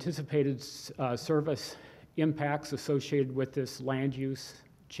at anticipated service impacts associated with this land use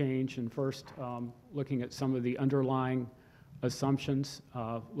change, and first looking at some of the underlying assumptions,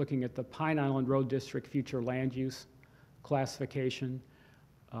 looking at the Pine Island Road District future land use classification.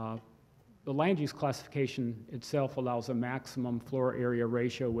 The land use classification itself allows a maximum floor area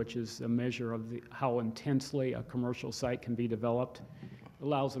ratio, which is a measure of how intensely a commercial site can be developed. It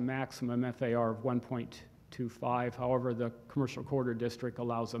allows a maximum FAR of 1.25. However, the commercial corridor district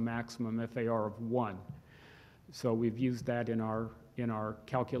allows a maximum FAR of 1. So we've used that in our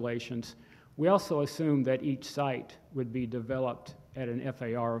calculations. We also assume that each site would be developed at an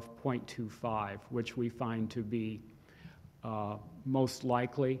FAR of 0.25, which we find to be most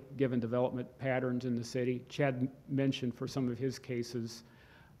likely given development patterns in the city. Chad mentioned for some of his cases,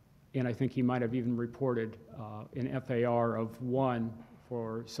 and I think he might have even reported an FAR of 1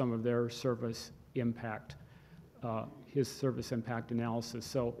 for some of their service impact, his service impact analysis.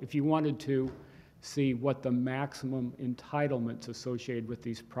 So if you wanted to see what the maximum entitlements associated with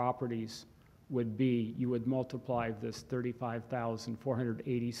these properties would be, you would multiply this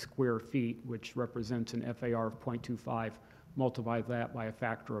 35,480 square feet, which represents an FAR of 0.25, multiply that by a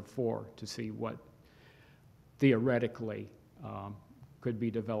factor of 4 to see what theoretically could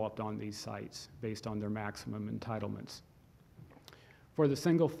be developed on these sites based on their maximum entitlements. For the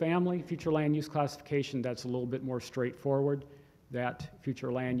single family future land use classification, that's a little bit more straightforward. That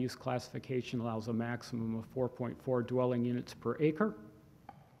future land use classification allows a maximum of 4.4 dwelling units per acre.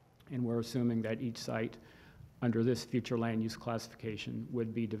 And we're assuming that each site under this future land use classification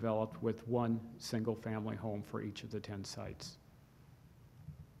would be developed with one single family home for each of the 10 sites.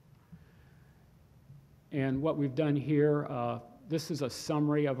 And what we've done here, this is a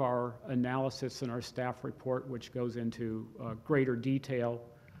summary of our analysis in our staff report, which goes into greater detail,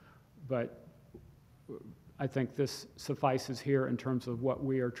 but I think this suffices here in terms of what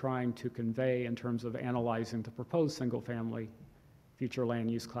we are trying to convey in terms of analyzing the proposed single-family future land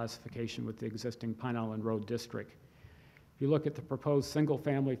use classification with the existing Pine Island Road District. If you look at the proposed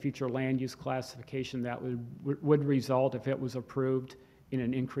single-family future land use classification, that would result, if it was approved, in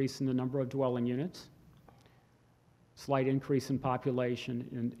an increase in the number of dwelling units, slight increase in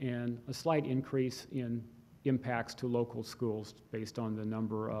population, and a slight increase in impacts to local schools based on the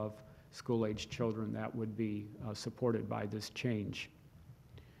number of school-aged children that would be supported by this change.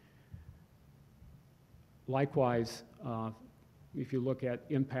 Likewise, if you look at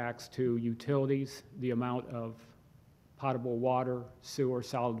impacts to utilities, the amount of potable water, sewer,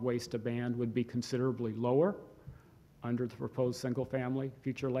 solid waste demand would be considerably lower under the proposed single-family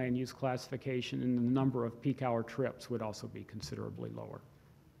future land use classification, and the number of peak hour trips would also be considerably lower.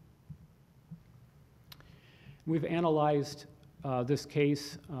 We've analyzed this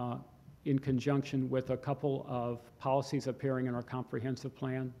case in conjunction with a couple of policies appearing in our comprehensive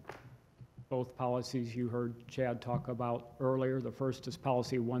plan. Both policies you heard Chad talk about earlier. The first is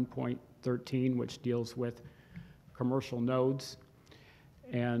policy 1.13, which deals with commercial nodes.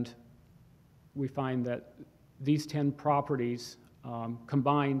 And we find that these 10 properties,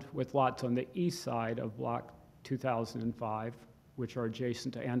 combined with lots on the east side of Block 2005, which are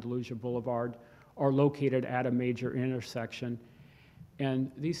adjacent to Andalusia Boulevard, are located at a major intersection.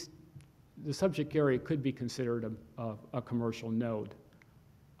 And the subject area could be considered a commercial node.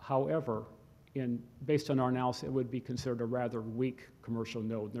 However, based on our analysis, it would be considered a rather weak commercial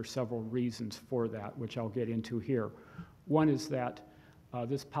node. And there's several reasons for that, which I'll get into here. One is that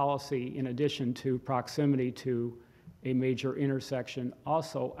this policy, in addition to proximity to a major intersection,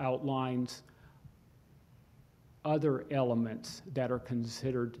 also outlines other elements that are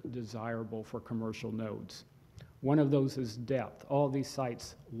considered desirable for commercial nodes. One of those is depth. All of these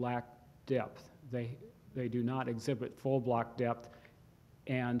sites lack depth. They do not exhibit full block depth,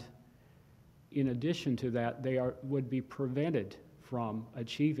 and in addition to that, they would be prevented from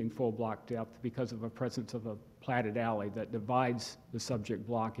achieving full block depth because of a presence of a platted alley that divides the subject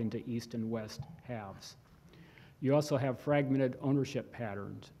block into east and west halves. You also have fragmented ownership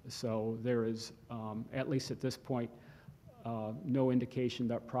patterns, so there is, at least at this point, no indication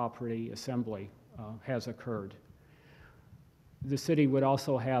that property assembly has occurred. The city would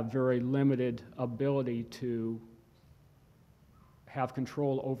also have very limited ability to have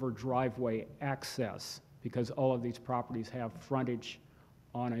control over driveway access because all of these properties have frontage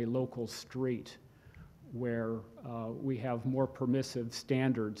on a local street where we have more permissive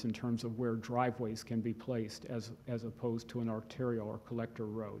standards in terms of where driveways can be placed as opposed to an arterial or collector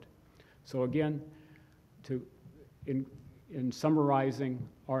road. So again, in summarizing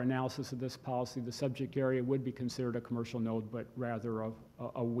our analysis of this policy, the subject area would be considered a commercial node, but rather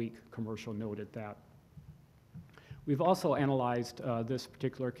a weak commercial node at that. We've also analyzed this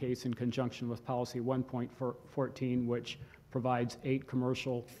particular case in conjunction with policy 1.14, which provides 8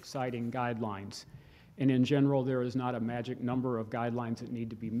 commercial siting guidelines. And in general, there is not a magic number of guidelines that need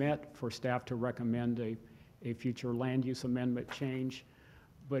to be met for staff to recommend a future land use amendment change.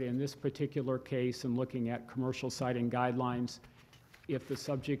 But in this particular case, in looking at commercial siting guidelines, if the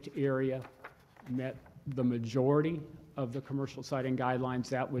subject area met the majority of the commercial siting guidelines,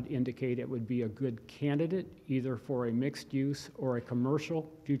 that would indicate it would be a good candidate either for a mixed use or a commercial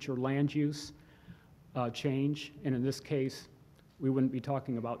future land use change. And in this case, we wouldn't be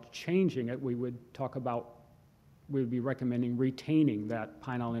talking about changing it. We would be recommending retaining that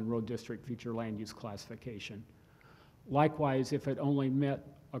Pine Island Road District future land use classification. Likewise, if it only met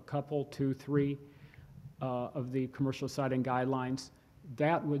a couple, 2, 3 of the commercial siting guidelines,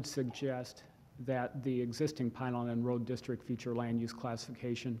 that would suggest that the existing Pine Island Road District future land use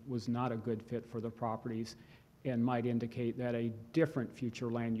classification was not a good fit for the properties and might indicate that a different future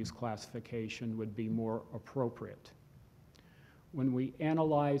land use classification would be more appropriate. When we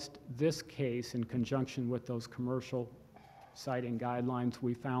analyzed this case in conjunction with those commercial siting guidelines,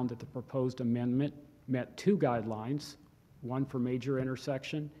 we found that the proposed amendment met two guidelines, one for major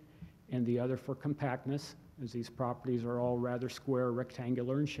intersection and the other for compactness, as these properties are all rather square,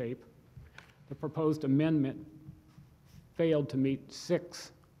 rectangular in shape. The proposed amendment failed to meet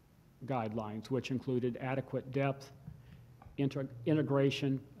 6 guidelines, which included adequate depth,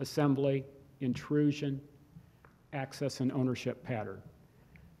 integration, assembly, intrusion, access, and ownership pattern.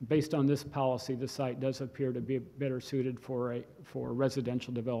 Based on this policy, the site does appear to be better suited for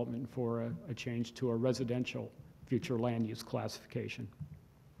residential development, for a change to a residential future land use classification.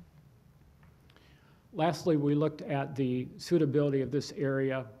 Lastly, we looked at the suitability of this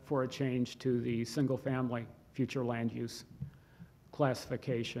area for a change to the single-family future land use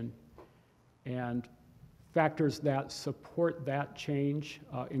classification. And factors that support that change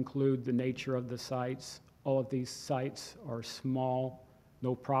include the nature of the sites. All of these sites are small.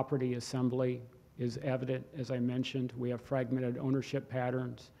 No property assembly is evident, as I mentioned. We have fragmented ownership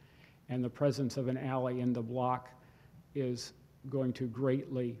patterns, and the presence of an alley in the block is going to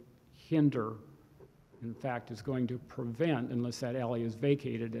greatly hinder, in fact, is going to prevent, unless that alley is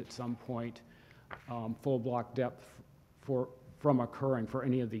vacated at some point, full block depth from occurring for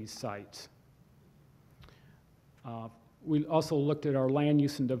any of these sites. We also looked at our land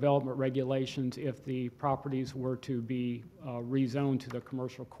use and development regulations. If the properties were to be rezoned to the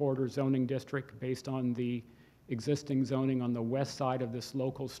commercial corridor zoning district based on the existing zoning on the west side of this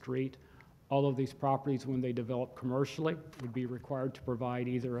local street, all of these properties, when they develop commercially, would be required to provide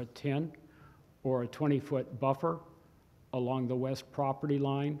either a 10 or a 20-foot buffer along the west property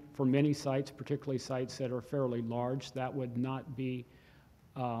line. For many sites, particularly sites that are fairly large, that would not be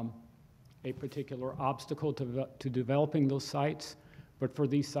a particular obstacle to developing those sites. But for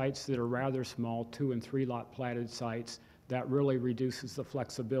these sites that are rather small, 2 and 3 lot platted sites, that really reduces the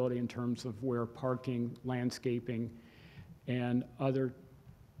flexibility in terms of where parking, landscaping, and other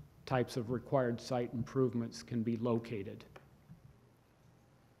types of required site improvements can be located.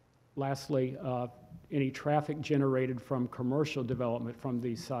 Lastly, any traffic generated from commercial development from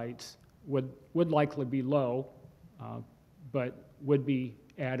these sites would likely be low, but would be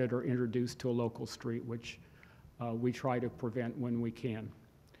added or introduced to a local street, which we try to prevent when we can.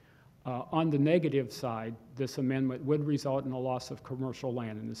 On the negative side, this amendment would result in a loss of commercial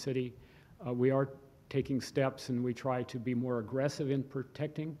land in the city. We are taking steps, and we try to be more aggressive in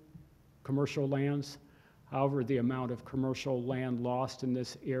protecting commercial lands. However, the amount of commercial land lost in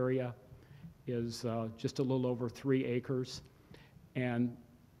this area is just a little over 3 acres. And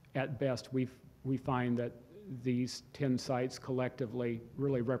at best, we find that these 10 sites collectively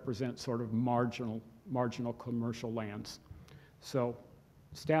really represent sort of marginal commercial lands. So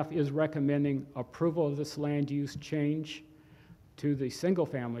staff is recommending approval of this land use change to the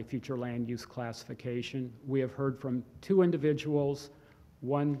single-family future land use classification. We have heard from 2 individuals,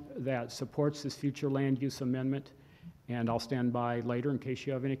 one that supports this future land use amendment, and I'll stand by later in case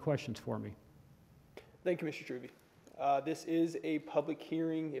you have any questions for me. Thank you, Mr. Truby. This is a public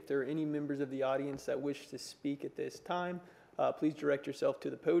hearing. If there are any members of the audience that wish to speak at this time, please direct yourself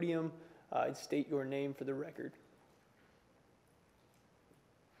to the podium and state your name for the record.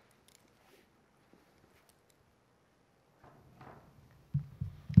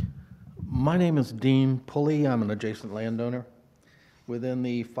 My name is Dean Pulley. I'm an adjacent landowner within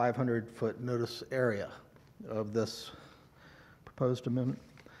the 500-foot notice area of this proposed amendment,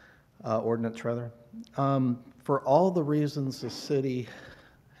 ordinance rather. For all the reasons the city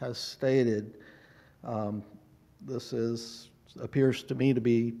has stated, this appears to me to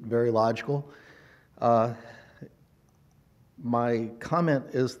be very logical. My comment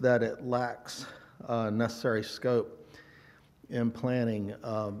is that it lacks necessary scope in planning.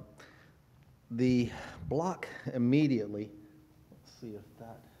 The block immediately, let's see if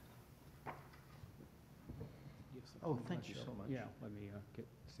that, oh, thank you so much. Yeah, let me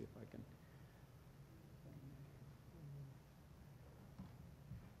see if I can.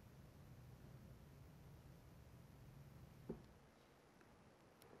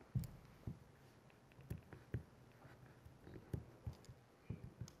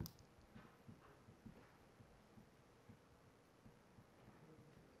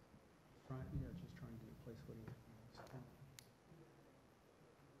 Yeah, just trying to place what he wants.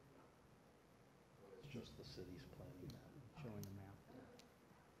 It's just the city's planning that. Showing the map.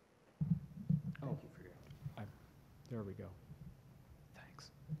 Thank you for your help. There we go.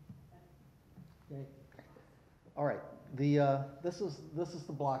 Thanks. Okay. All right. This is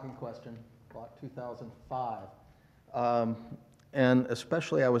the block in question, block 2005. And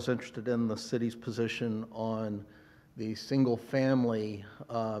especially I was interested in the city's position on the single-family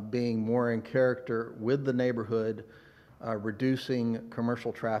being more in character with the neighborhood, reducing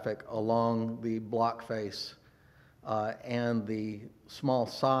commercial traffic along the block face, and the small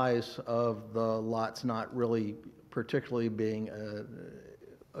size of the lots not really particularly being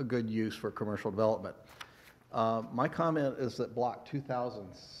a good use for commercial development. My comment is that Block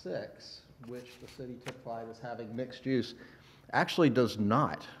 2006, which the city typified as having mixed use, actually does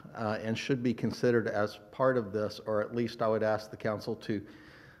not and should be considered as part of this, or at least I would ask the council to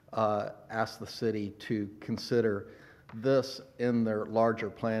ask the city to consider this in their larger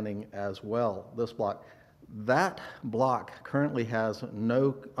planning as well, this block. That block currently has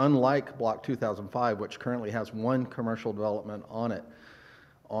no, unlike Block 2005, which currently has one commercial development on it,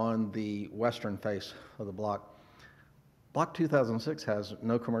 on the western face of the block. Block 2006 has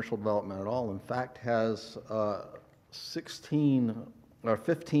no commercial development at all. In fact, has 16 or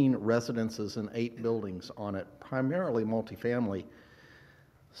 15 residences and 8 buildings on it, primarily multifamily.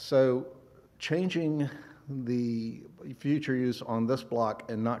 So changing the future use on this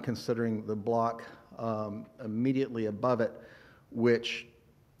block and not considering the block immediately above it, which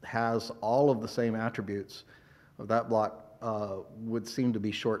has all of the same attributes of that block, would seem to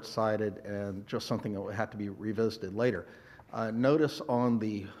be short-sighted and just something that would have to be revisited later. Notice on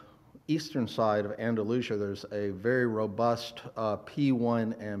the eastern side of Andalusia, there's a very robust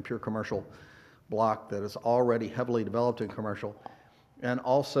P1 and pure commercial block that is already heavily developed in commercial, and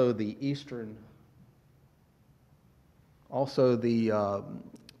also the eastern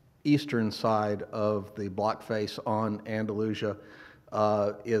side of the block face on Andalusia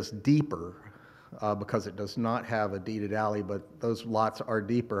is deeper because it does not have a deeded alley, but those lots are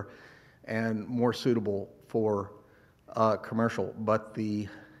deeper and more suitable for commercial. But the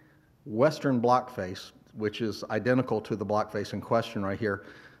western block face, which is identical to the block face in question right here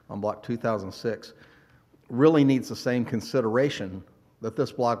on Block 2006, really needs the same consideration that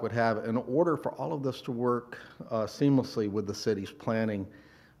this block would have in order for all of this to work seamlessly with the city's planning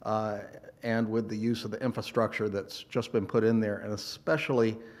and with the use of the infrastructure that's just been put in there, and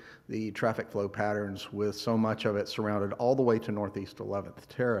especially the traffic flow patterns, with so much of it surrounded all the way to Northeast 11th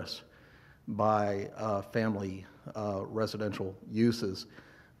Terrace by family residential uses.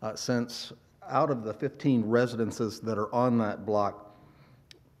 Since out of the 15 residences that are on that block,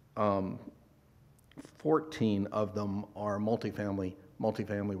 14 of them are multifamily.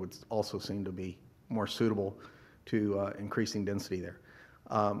 Multifamily would also seem to be more suitable to increasing density there.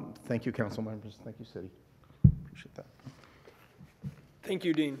 Thank you, council members. Thank you, city. Appreciate that. Thank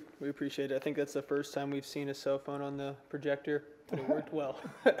you, Dean. We appreciate it. I think that's the first time we've seen a cell phone on the projector, but it worked well.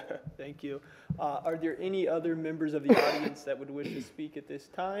 Thank you. Are there any other members of the audience that would wish to speak at this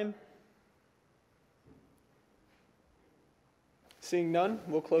time? Seeing none,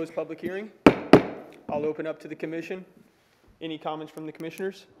 we'll close public hearing. I'll open up to the commission. Any comments from the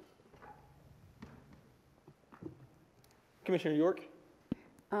commissioners? Commissioner York?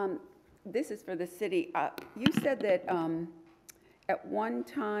 This is for the city. You said that at one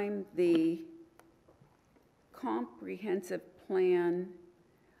time the comprehensive plan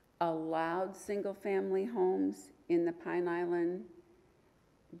allowed single-family homes in the Pine Island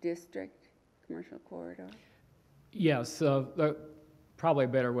District Commercial Corridor? Yes, probably a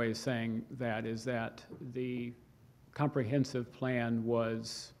better way of saying that is that the comprehensive plan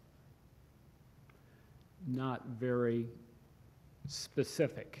was not very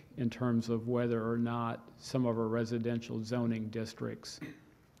specific in terms of whether or not some of our residential zoning districts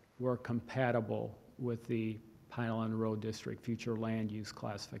were compatible with the Pine Island Road District future land use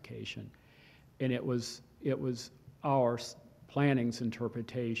classification. And it was our planning's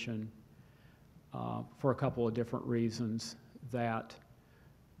interpretation for a couple of different reasons that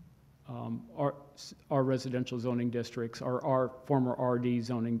our residential zoning districts, our former RD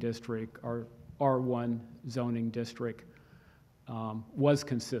zoning district, our R1 zoning district was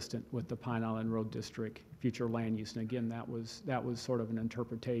consistent with the Pine Island Road District future land use. And again, that was sort of an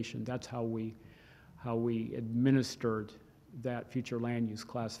interpretation. That's how we administered that future land use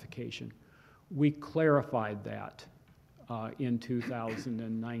classification. We clarified that in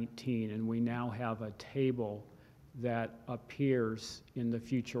 2019, and we now have a table that appears in the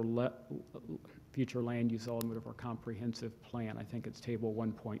future land use element of our comprehensive plan. I think it's table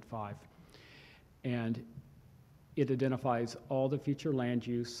 1.5. And it identifies all the future land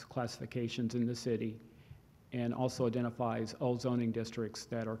use classifications in the city and also identifies all zoning districts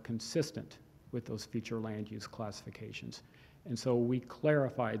that are consistent with those future land use classifications. And so we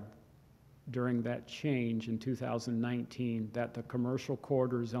clarified during that change in 2019 that the commercial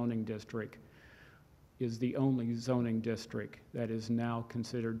corridor zoning district is the only zoning district that is now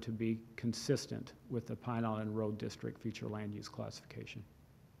considered to be consistent with the Pine Island Road District future land use classification.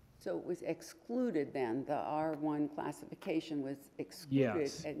 So it was excluded then, the R1 classification was excluded?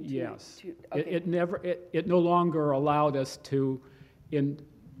 Yes, and yes. okay. It no longer allowed us to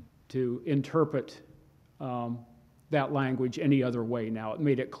interpret that language any other way now. It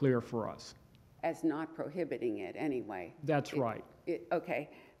made it clear for us. As not prohibiting it anyway? That's right.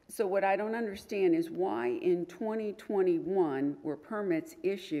 Okay. So what I don't understand is why in 2021 were permits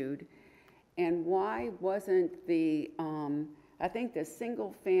issued, and why wasn't the, I think the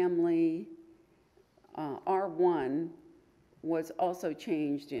single-family R1 was also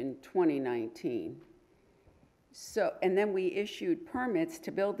changed in 2019. So, and then we issued permits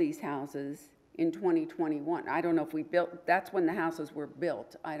to build these houses in 2021. I don't know if we built, that's when the houses were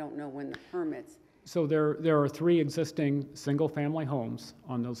built. I don't know when the permits. So there are 3 existing single-family homes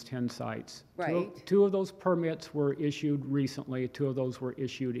on those 10 sites. Right. Two of those permits were issued recently. 2 of those were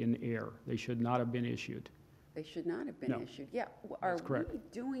issued in error. They should not have been issued. They should not have been No. issued. Yeah, are That's correct. we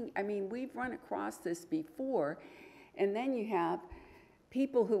doing, I mean, we've run across this before, and then you have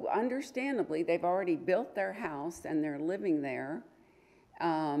people who understandably, they've already built their house and they're living there,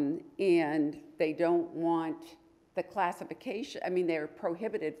 and they don't want the classification. I mean, they're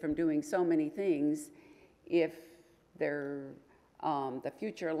prohibited from doing so many things if they're, the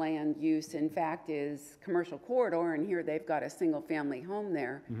future land use, in fact, is commercial corridor, and here they've got a single-family home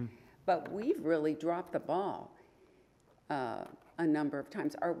there. Mm-hmm. But we've really dropped the ball a number of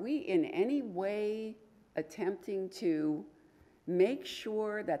times. Are we in any way attempting to make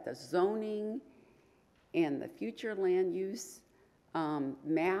sure that the zoning and the future land use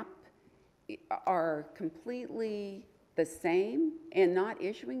map are completely the same and not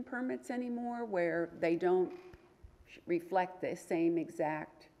issuing permits anymore where they don't reflect the same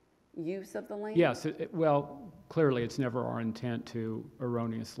exact use of the land? Yes, well, clearly it's never our intent to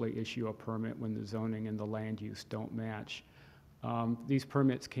erroneously issue a permit when the zoning and the land use don't match. These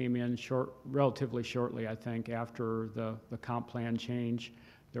permits came in relatively shortly, I think, after the comp plan change.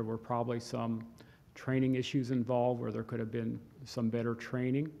 There were probably some training issues involved where there could have been some better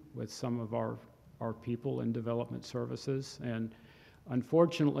training with some of our people in development services. And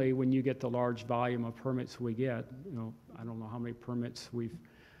unfortunately, when you get the large volume of permits we get, I don't know how many permits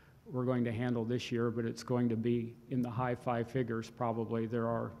we're going to handle this year, but it's going to be in the high 5 figures probably. There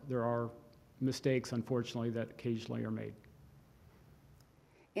are mistakes, unfortunately, that occasionally are made.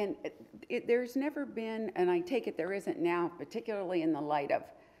 And there's never been, and I take it there isn't now, particularly in the light of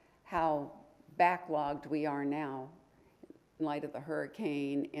how backlogged we are now, in light of the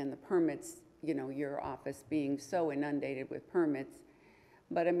hurricane and the permits, your office being so inundated with permits.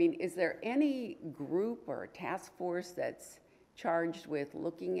 But I mean, is there any group or task force that's charged with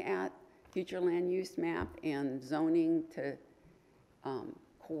looking at future land use map and zoning to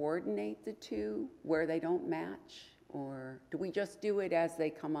coordinate the two where they don't match? Or do we just do it as they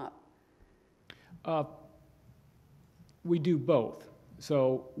come up? We do both.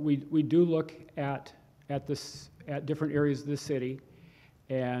 So we do look at different areas of the city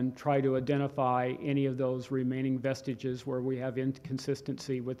and try to identify any of those remaining vestiges where we have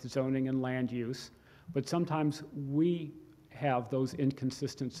inconsistency with zoning and land use. But sometimes we have those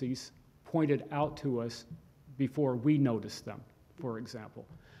inconsistencies pointed out to us before we notice them, for example.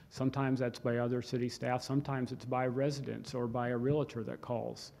 Sometimes that's by other city staff, sometimes it's by residents or by a realtor that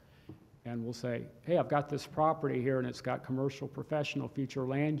calls. And we'll say, hey, I've got this property here and it's got commercial, professional, future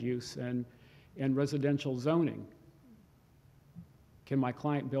land use and residential zoning. Can my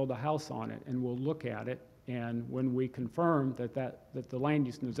client build a house on it? And we'll look at it, and when we confirm that the land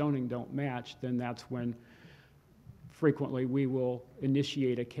use and the zoning don't match, then that's when frequently we will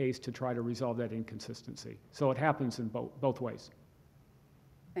initiate a case to try to resolve that inconsistency. So it happens in both ways.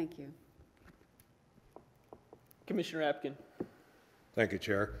 Thank you. Commissioner Apkin. Thank you,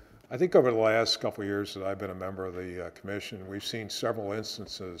 Chair. I think over the last couple of years that I've been a member of the commission, we've seen several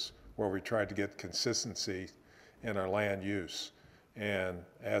instances where we tried to get consistency in our land use. And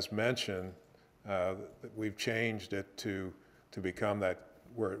as mentioned, we've changed it to become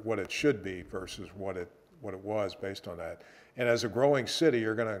what it should be versus what it was based on that. And as a growing city,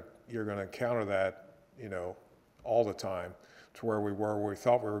 you're gonna encounter that, all the time, to where we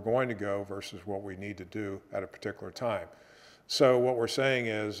thought we were going to go versus what we need to do at a particular time. So what we're saying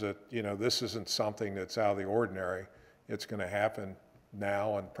is that, this isn't something that's out of the ordinary. It's going to happen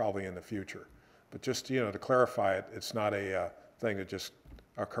now and probably in the future. But just, to clarify it, it's not a thing that just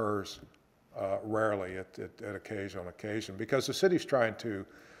occurs rarely at occasion, because the city's trying to,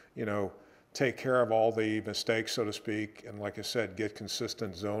 take care of all the mistakes, so to speak, and like I said, get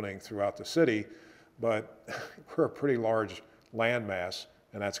consistent zoning throughout the city. but we're a pretty large landmass,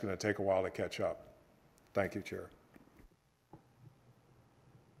 and that's going to take a while to catch up. Thank you, Chair.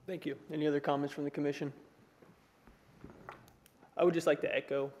 Thank you. Any other comments from the commission? I would just like to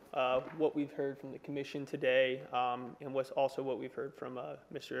echo what we've heard from the commission today, and what's also what we've heard from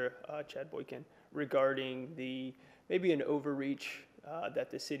Mr. Chad Boykin regarding maybe an overreach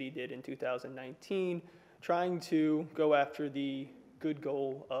that the city did in 2019, trying to go after the good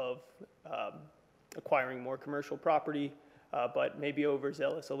goal of acquiring more commercial property, but maybe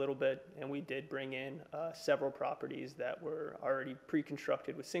overzealous a little bit. And we did bring in several properties that were already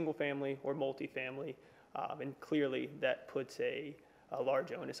pre-constructed with single family or multifamily. And clearly that puts a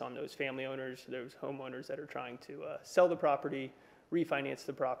large onus on those family owners, those homeowners that are trying to sell the property, refinance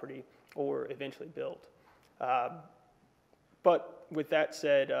the property, or eventually build. But with that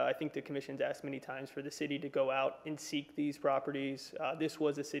said, I think the commission's asked many times for the city to go out and seek these properties. This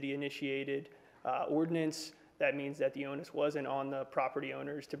was a city-initiated ordinance. That means that the onus wasn't on the property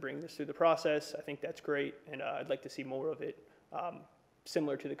owners to bring this through the process. I think that's great, and I'd like to see more of it,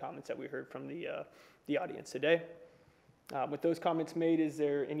 similar to the comments that we heard from the audience today. With those comments made, is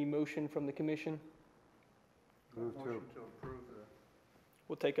there any motion from the commission? Move to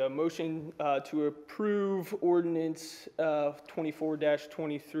We'll take a motion to approve ordinance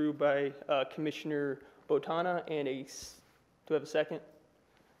 24-20 through by Commissioner Botana, and do we have a second?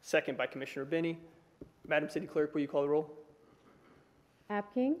 Second by Commissioner Benny. Madam City Clerk, will you call the roll?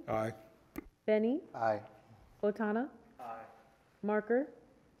 Apking, Aye. Benny, Aye. Botana. Aye. Marker,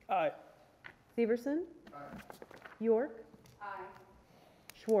 Aye. Severson. Aye. York. Aye.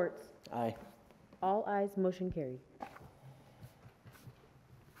 Schwartz. Aye. All ayes, motion carried.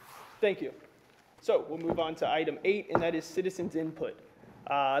 Thank you. So we'll move on to item 8, and that is citizens' input.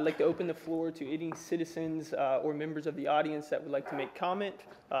 I'd like to open the floor to any citizens or members of the audience that would like to make comment.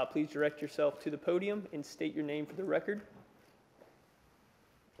 Please direct yourself to the podium and state your name for the record.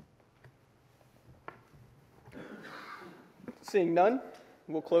 Seeing none,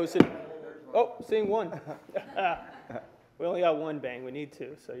 we'll close it. Oh, seeing one. We only got one bang. We need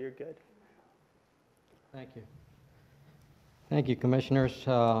two, so you're good. Thank you. Thank you, Commissioners.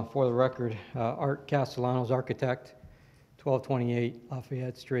 For the record, Art Castellanos, architect, 1228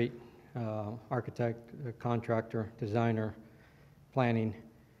 Lafayette Street, architect, contractor, designer, planning.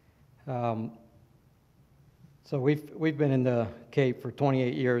 So we've been in the Cape for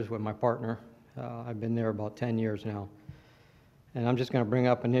 28 years with my partner. I've been there about 10 years now. And I'm just going to bring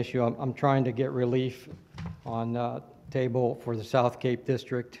up an issue. I'm trying to get relief on table for the South Cape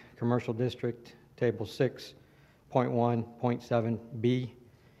District, Commercial District, Table 6.1.7B,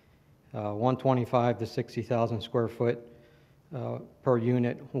 125 to 60,000 square foot per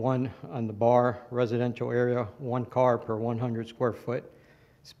unit, one on the bar residential area, one car per 100 square foot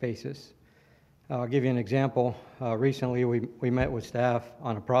spaces. I'll give you an example. Recently, we met with staff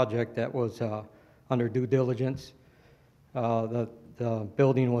on a project that was under due diligence. The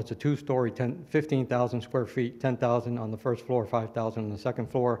building was a two-story, 15,000 square feet, 10,000 on the first floor, 5,000 on the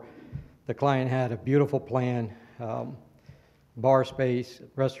second floor. The client had a beautiful plan, bar space,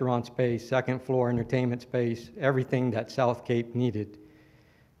 restaurant space, second floor entertainment space, everything that South Cape needed.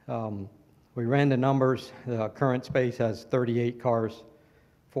 We ran the numbers. The current space has 38 cars,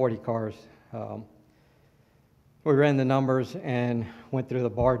 40 cars. We ran the numbers and went through the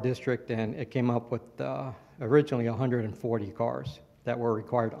bar district, and it came up with originally 140 cars that were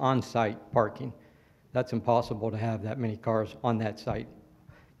required on-site parking. That's impossible to have that many cars on that site.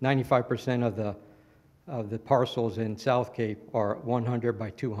 95% of the parcels in South Cape are 100 by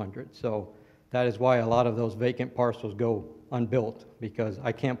 200. So that is why a lot of those vacant parcels go unbuilt, because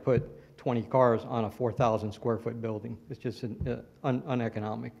I can't put 20 cars on a 4,000 square foot building. It's just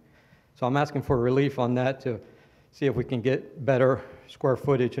uneconomic. So I'm asking for relief on that to see if we can get better square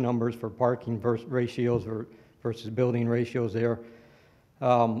footage numbers for parking ratios versus building ratios there.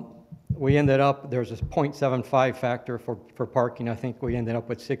 We ended up, there's a 0.75 factor for parking. I think we ended up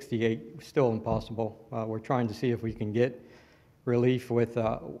with 68, still impossible. We're trying to see if we can get relief with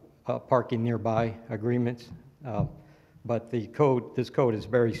parking nearby agreements. But this code is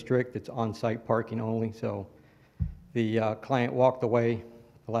very strict. It's on-site parking only. So the client walked away.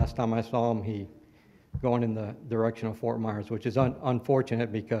 The last time I saw him, he going in the direction of Fort Myers, which is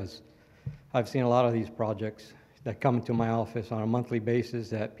unfortunate because I've seen a lot of these projects that come into my office on a monthly basis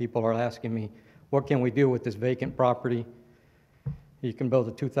that people are asking me, what can we do with this vacant property? You can build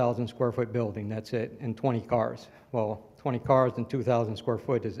a 2,000 square foot building, that's it, and 20 cars. Well, 20 cars and 2,000 square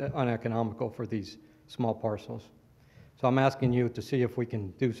foot is uneconomical for these small parcels. So I'm asking you to see if we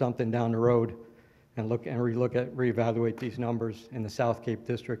can do something down the road and reevaluate these numbers in the South Cape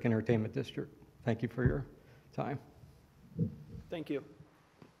District, Entertainment District. Thank you for your time. Thank you.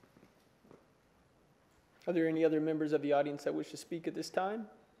 Are there any other members of the audience that wish to speak at this time?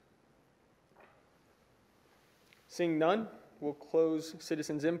 Seeing none, we'll close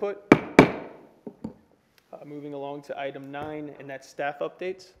citizens' input. Moving along to item 9, and that's staff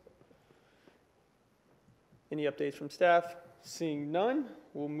updates. Any updates from staff? Seeing none,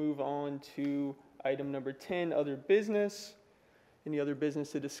 we'll move on to item number 10, other business. Any other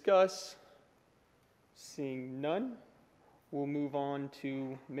business to discuss? Seeing none, we'll move on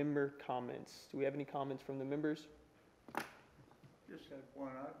to member comments. Do we have any comments from the members? Just had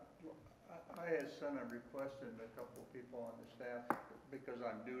one. I as son, I'm requesting a couple of people on the staff, because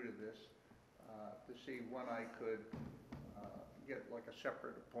I'm new to this, to see when I could get like a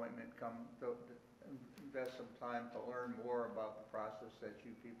separate appointment, come to invest some time to learn more about the process that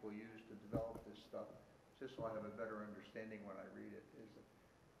you people use to develop this stuff, just so I have a better understanding when I read it.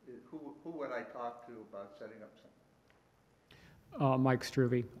 Who would I talk to about setting up something? Mike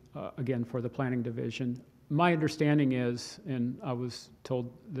Struve, again, for the Planning Division. My understanding is, and I was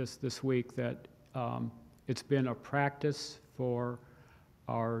told this week, that it's been a practice for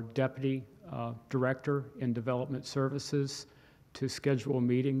our Deputy Director in Development Services to schedule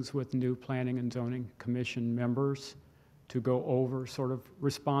meetings with new Planning and Zoning Commission members to go over sort of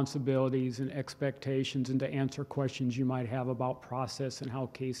responsibilities and expectations and to answer questions you might have about process and how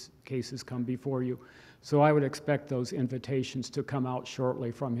cases come before you. So I would expect those invitations to come out shortly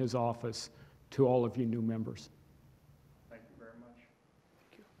from his office to all of you new members. Thank you very much.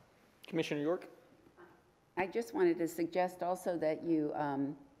 Thank you. Commissioner York? I just wanted to suggest also that you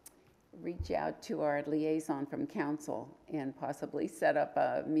reach out to our liaison from council and possibly set up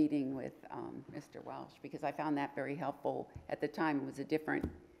a meeting with Mr. Welsh, because I found that very helpful. At the time, it was a different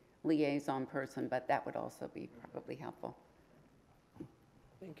liaison person, but that would also be probably helpful.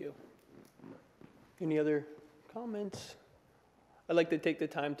 Thank you. Any other comments? I'd like to take the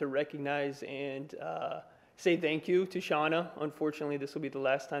time to recognize and say thank you to Shauna. Unfortunately, this will be the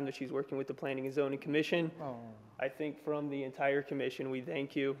last time that she's working with the Planning and Zoning Commission. Oh. I think from the entire commission, we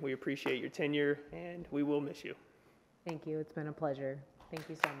thank you. We appreciate your tenure, and we will miss you. Thank you. It's been a pleasure. Thank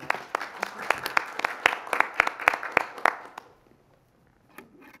you so much.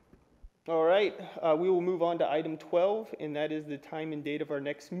 All right, we will move on to item 12, and that is the time and date of our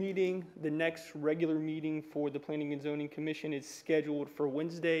next meeting. The next regular meeting for the Planning and Zoning Commission is scheduled for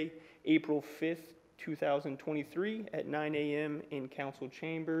Wednesday, April 5th, 2023 at 9 a.m. in council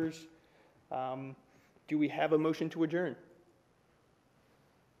chambers. Do we have a motion to adjourn?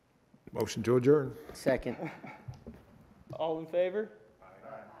 Motion to adjourn. Second. All in favor?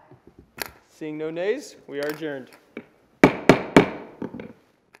 Aye. Seeing no nays, we are adjourned.